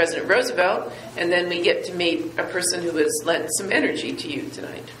as President Roosevelt, and then we get to meet a person who has lent some energy to you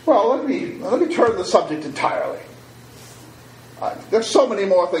tonight. Well, let me turn the subject entirely. There's so many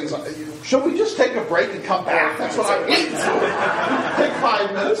more things. Shall we just take a break and come back? That's what I'm going to do. Take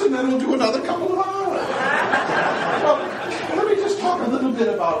 5 minutes, and then we'll do another couple of hours. Well, let me just talk a little bit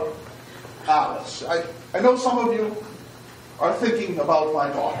about Alice. I know some of you are thinking about my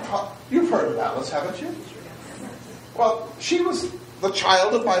daughter. You've heard of Alice, haven't you? Well, she was the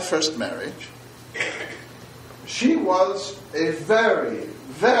child of my first marriage. She was a very,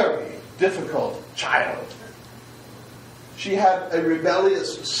 very difficult child. She had a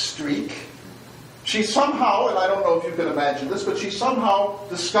rebellious streak. She somehow, and I don't know if you can imagine this, but she somehow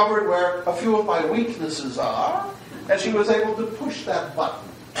discovered where a few of my weaknesses are, and she was able to push that button.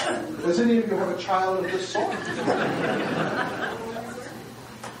 Does any of you have a child of this sort?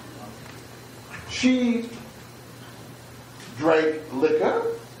 She drank liquor,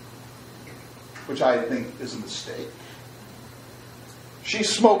 which I think is a mistake. She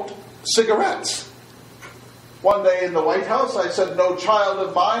smoked cigarettes. One day in the White House, I said, no child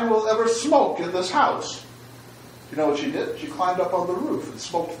of mine will ever smoke in this house. You know what she did? She climbed up on the roof and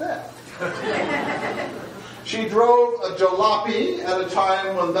smoked there. She drove a jalopy at a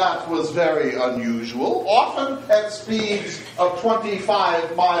time when that was very unusual, often at speeds of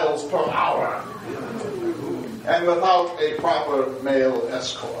 25 miles per hour, and without a proper male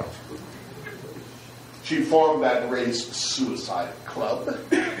escort. She formed that race suicide club.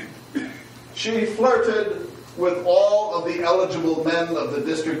 She flirted with all of the eligible men of the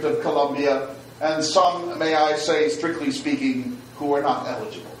District of Columbia, and some, may I say, strictly speaking, who were not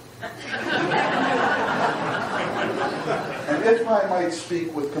eligible. And if I might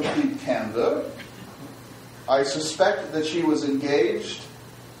speak with complete candor, I suspect that she was engaged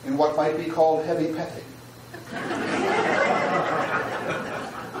in what might be called heavy petting.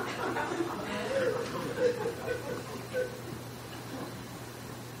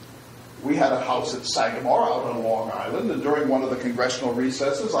 had a house at Sagamore out on Long Island, and during one of the congressional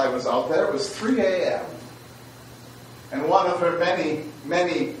recesses, I was out there. It was 3 a.m. And one of her many,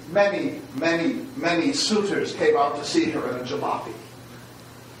 many, many, many, many suitors came out to see her in a jalopy.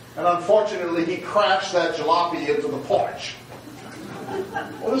 And unfortunately, he crashed that jalopy into the porch.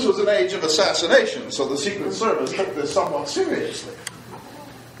 Well, this was an age of assassination, so the Secret Service took this somewhat seriously.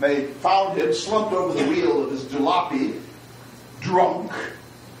 They found him slumped over the wheel of his jalopy, drunk,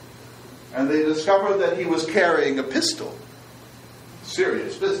 and they discovered that he was carrying a pistol.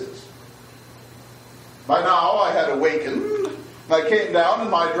 Serious business. By now, I had awakened, and I came down in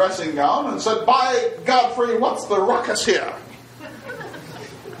my dressing gown and said, "By Godfrey, what's the ruckus here?"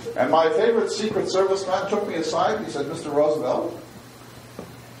 And my favorite Secret Service man took me aside and he said, "Mr. Roosevelt,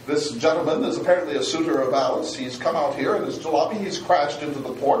 this gentleman is apparently a suitor of Alice. He's come out here in his jalopy. He's crashed into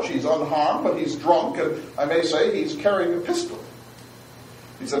the porch. He's unharmed, but he's drunk, and I may say he's carrying a pistol."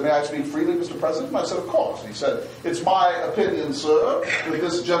 He said, "May I speak freely, Mr. President?" And I said, "Of course." And he said, "It's my opinion, sir, that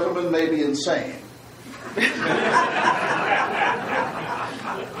this gentleman may be insane." You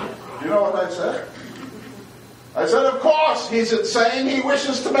know what I said? I said, "Of course he's insane. He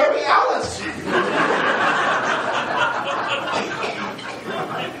wishes to marry Alice."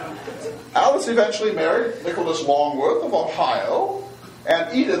 Alice eventually married Nicholas Longworth of Ohio, and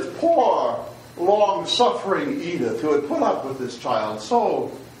Edith, poor, long-suffering Edith, who had put up with this child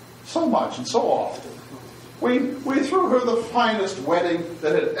so much and so often. We threw her the finest wedding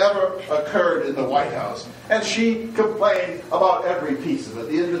that had ever occurred in the White House, and she complained about every piece of it.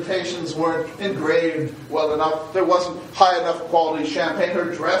 The invitations weren't engraved well enough. There wasn't high enough quality champagne. Her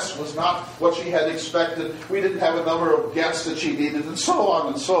dress was not what she had expected. We didn't have a number of guests that she needed, and so on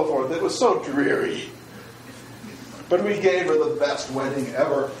and so forth. It was so dreary. But we gave her the best wedding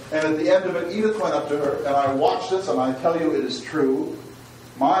ever, and at the end of it, Edith went up to her, and I watched this, and I tell you it is true.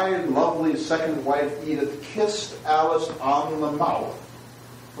 My lovely second wife, Edith, kissed Alice on the mouth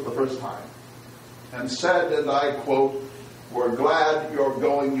for the first time and said, and I quote, "We're glad you're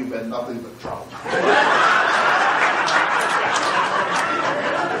going. You've been nothing but trouble."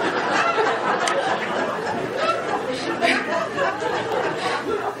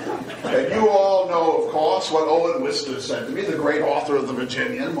 And you all know, of course, what Owen Wister said to me, the great author of The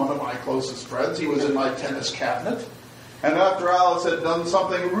Virginian, one of my closest friends. He was in my tennis cabinet. And after Alice had done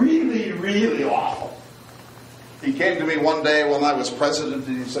something really, really awful, he came to me one day when I was president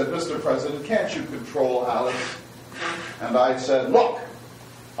and he said, "Mr. President, can't you control Alice?" And I said, "Look,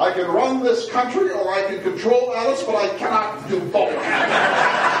 I can run this country or I can control Alice, but I cannot do both."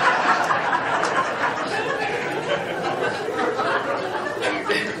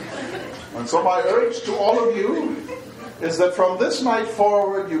 And so my urge to all of you is that from this night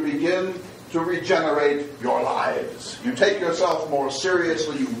forward you begin to regenerate your lives. You take yourself more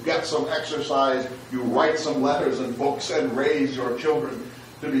seriously, you get some exercise, you write some letters and books, and raise your children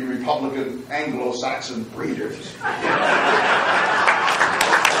to be Republican Anglo-Saxon breeders.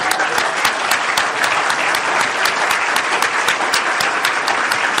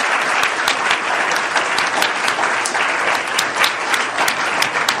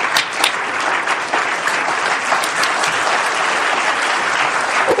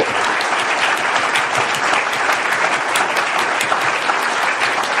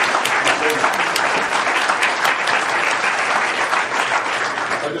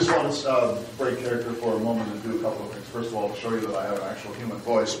 Break character for a moment and do a couple of things. First of all, to show you that I have an actual human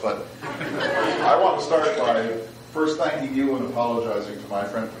voice, but I want to start by first thanking you and apologizing to my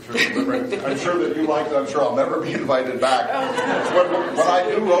friend Patricia Lippert. I'm sure that you liked it. I'm sure I'll never be invited back. When I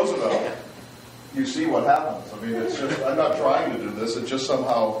do Roosevelt, you see what happens. I mean, it's just, I'm not trying to do this. It just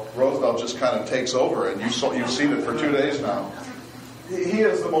somehow, Roosevelt just kind of takes over, and you've seen it for 2 days now. He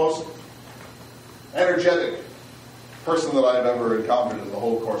is the most energetic person that I've ever encountered in the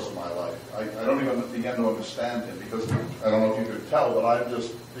whole course of my life. I don't even begin to understand him because, I don't know if you could tell, but I'm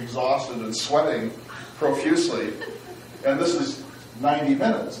just exhausted and sweating profusely. And this is 90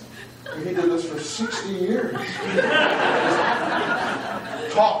 minutes. He did this for 60 years.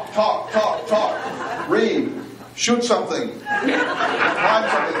 Talk, talk, talk, talk. Read. Shoot something. Climb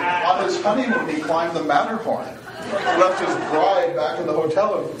something. On his honeymoon, he climbed the Matterhorn. Left his bride back in the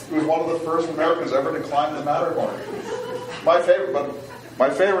hotel. He was one of the first Americans ever to climb the Matterhorn. My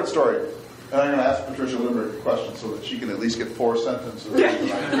favorite story, and I'm going to ask Patricia Lippert a question so that she can at least get 4 sentences.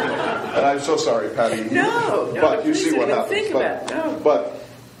 And I'm so sorry, Patty. No, but you see what happens. Think about it. No. But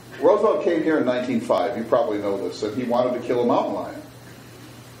Roosevelt came here in 1905. You probably know this, and he wanted to kill a mountain lion.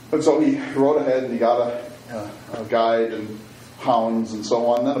 And so he rode ahead and he got a guide and hounds and so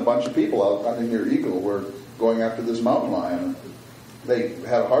on. And then a bunch of people out hunting their eagle were going after this mountain lion. they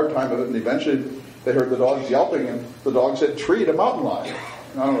had a hard time with it, and eventually they heard the dogs yelping, and the dogs had treed a mountain lion.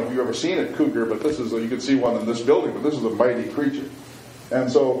 And I don't know if you've ever seen a cougar, but this is, you can see one in this building, but this is a mighty creature. And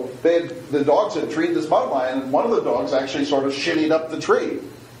so the dogs had treed this mountain lion, and one of the dogs actually sort of shittied up the tree.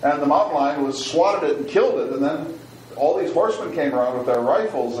 And the mountain lion was swatted it and killed it, and then all these horsemen came around with their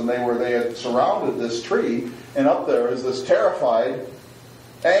rifles, and they had surrounded this tree, and up there is this terrified,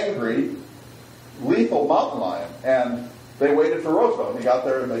 angry, lethal mountain lion. And they waited for Roosevelt. And he got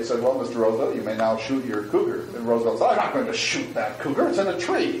there and they said, well, Mr. Roosevelt, you may now shoot your cougar. And Roosevelt said, I'm not going to shoot that cougar. It's in a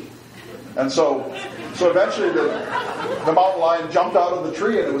tree. And so eventually the mountain lion jumped out of the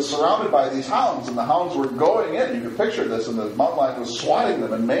tree, and it was surrounded by these hounds, and the hounds were going in. You can picture this, and the mountain lion was swatting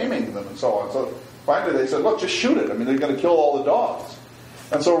them and maiming them and so on. So finally they said, look, just shoot it. I mean, they're going to kill all the dogs.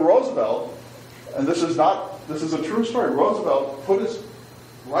 And so Roosevelt, and this is a true story, Roosevelt put his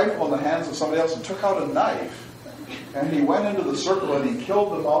rifle in the hands of somebody else and took out a knife. And he went into the circle and he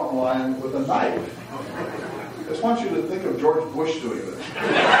killed the mountain lion with a knife. I just want you to think of George Bush doing this.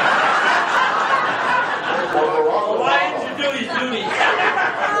 Or Lions should do his duty.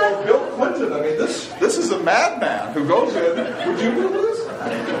 Or Bill Clinton. I mean, this is a madman who goes in. Would you do this?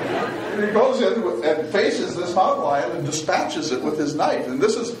 And he goes in and faces this mountain lion and dispatches it with his knife. And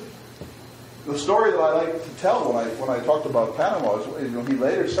this is the story that I like to tell when I talked about Panama. Is, he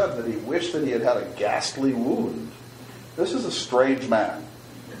later said that he wished that he had a ghastly wound. This is a strange man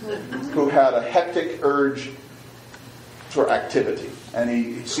who had a hectic urge for activity. And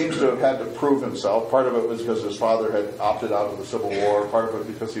he seems to have had to prove himself. Part of it was because his father had opted out of the Civil War. Part of it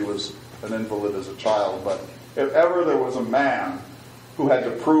because he was an invalid as a child. But if ever there was a man who had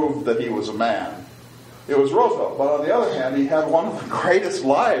to prove that he was a man, it was Roosevelt. But on the other hand, he had one of the greatest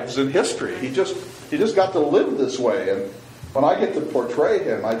lives in history. He just got to live this way. And when I get to portray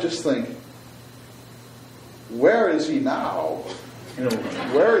him, I just think, where is he now?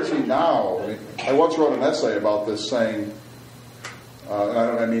 Where is he now? I once wrote an essay about this saying,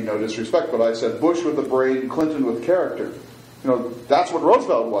 and I mean no disrespect, but I said, Bush with the brain, Clinton with character. That's what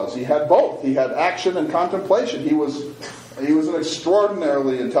Roosevelt was. He had both. He had action and contemplation. He was an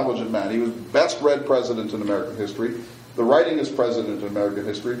extraordinarily intelligent man. He was best read president in American history, the writingest president in American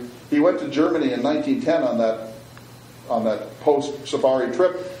history. He went to Germany in 1910 on that post-safari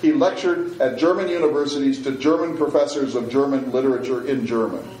trip. He lectured at German universities to German professors of German literature in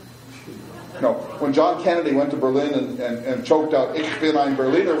German. When John Kennedy went to Berlin and choked out Ich bin ein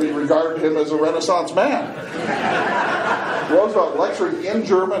Berliner, we regarded him as a Renaissance man. Roosevelt lectured in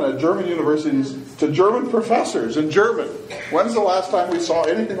German at German universities to German professors in German. When's the last time we saw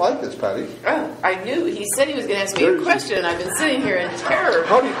anything like this, Patty? Oh, I knew. He said he was going to ask me a question, and I've been sitting here in terror.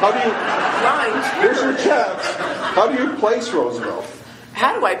 How do you here's your chance. How do you place Roosevelt?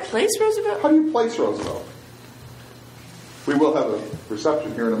 How do I place Roosevelt? How do you place Roosevelt? We will have a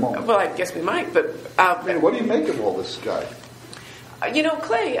reception here in a moment. Well, I guess we might, but... what do you make of all this guy?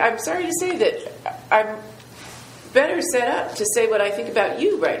 Clay, I'm sorry to say that I'm better set up to say what I think about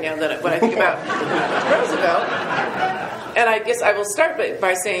you right now than what I think about Roosevelt. And I guess I will start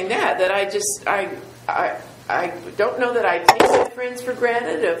by saying that I don't know that I take my friends for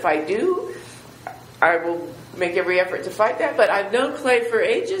granted. If I do, I will make every effort to fight that. But I've known Clay for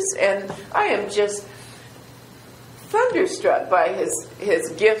ages, and I am just thunderstruck by his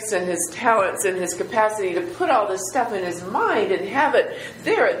gifts and his talents and his capacity to put all this stuff in his mind and have it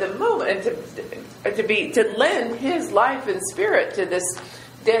there at the moment, and to lend his life and spirit to this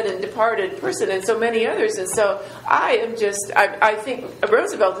dead and departed person and so many others. And so I think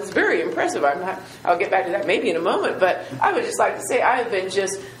Roosevelt is very impressive. I'll get back to that maybe in a moment, but I would just like to say I have been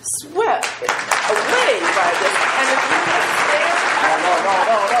just swept away by this. And if you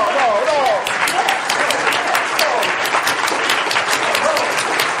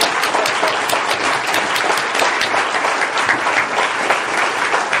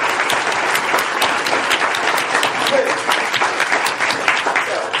No.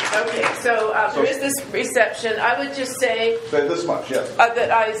 So there is this reception. I would just say this much, yes. That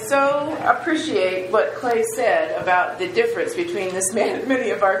I so appreciate what Clay said about the difference between this man and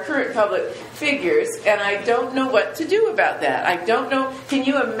many of our current public figures, and I don't know what to do about that. I don't know. Can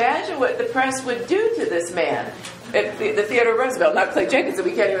you imagine what the press would do to this man? The Theodore Roosevelt, not Clay Jenkinson,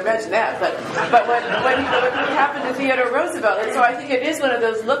 we can't even imagine that, but what happened to Theodore Roosevelt. And so I think it is one of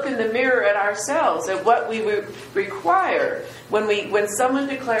those look in the mirror at ourselves and what we require when someone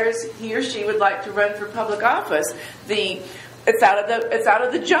declares he or she would like to run for public office. It's out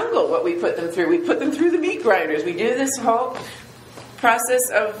of the jungle what we put them through. We put them through the meat grinders. We do this whole process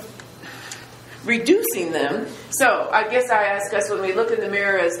of reducing them. So I guess I ask us when we look in the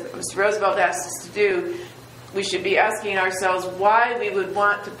mirror, as Mr. Roosevelt asked us to do, we should be asking ourselves why we would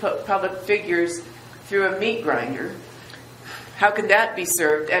want to put public figures through a meat grinder. How can that be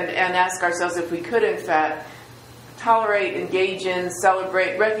served? And ask ourselves if we could, in fact, tolerate, engage in,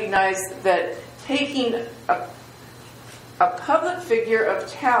 celebrate, recognize that taking a public figure of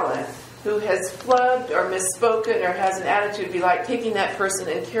talent who has flubbed or misspoken or has an attitude, be like taking that person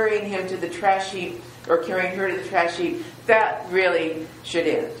and carrying him to the trash heap or carrying her to the trash heap. That really should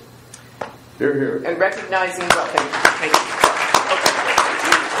end. Hear, hear. And recognizing what thank you.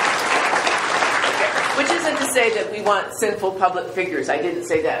 Which isn't to say that we want sinful public figures. I didn't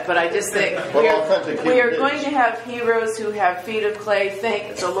say that. But I just think we are going to have heroes who have feet of clay,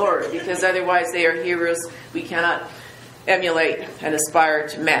 thank the Lord, because otherwise they are heroes we cannot emulate and aspire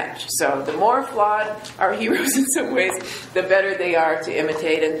to match. So the more flawed our heroes in some ways, the better they are to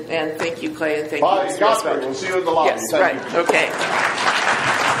imitate. And thank you, Clay, and thank you, Mr. Roosevelt. We'll see you in the lobby. Yes, right. Okay.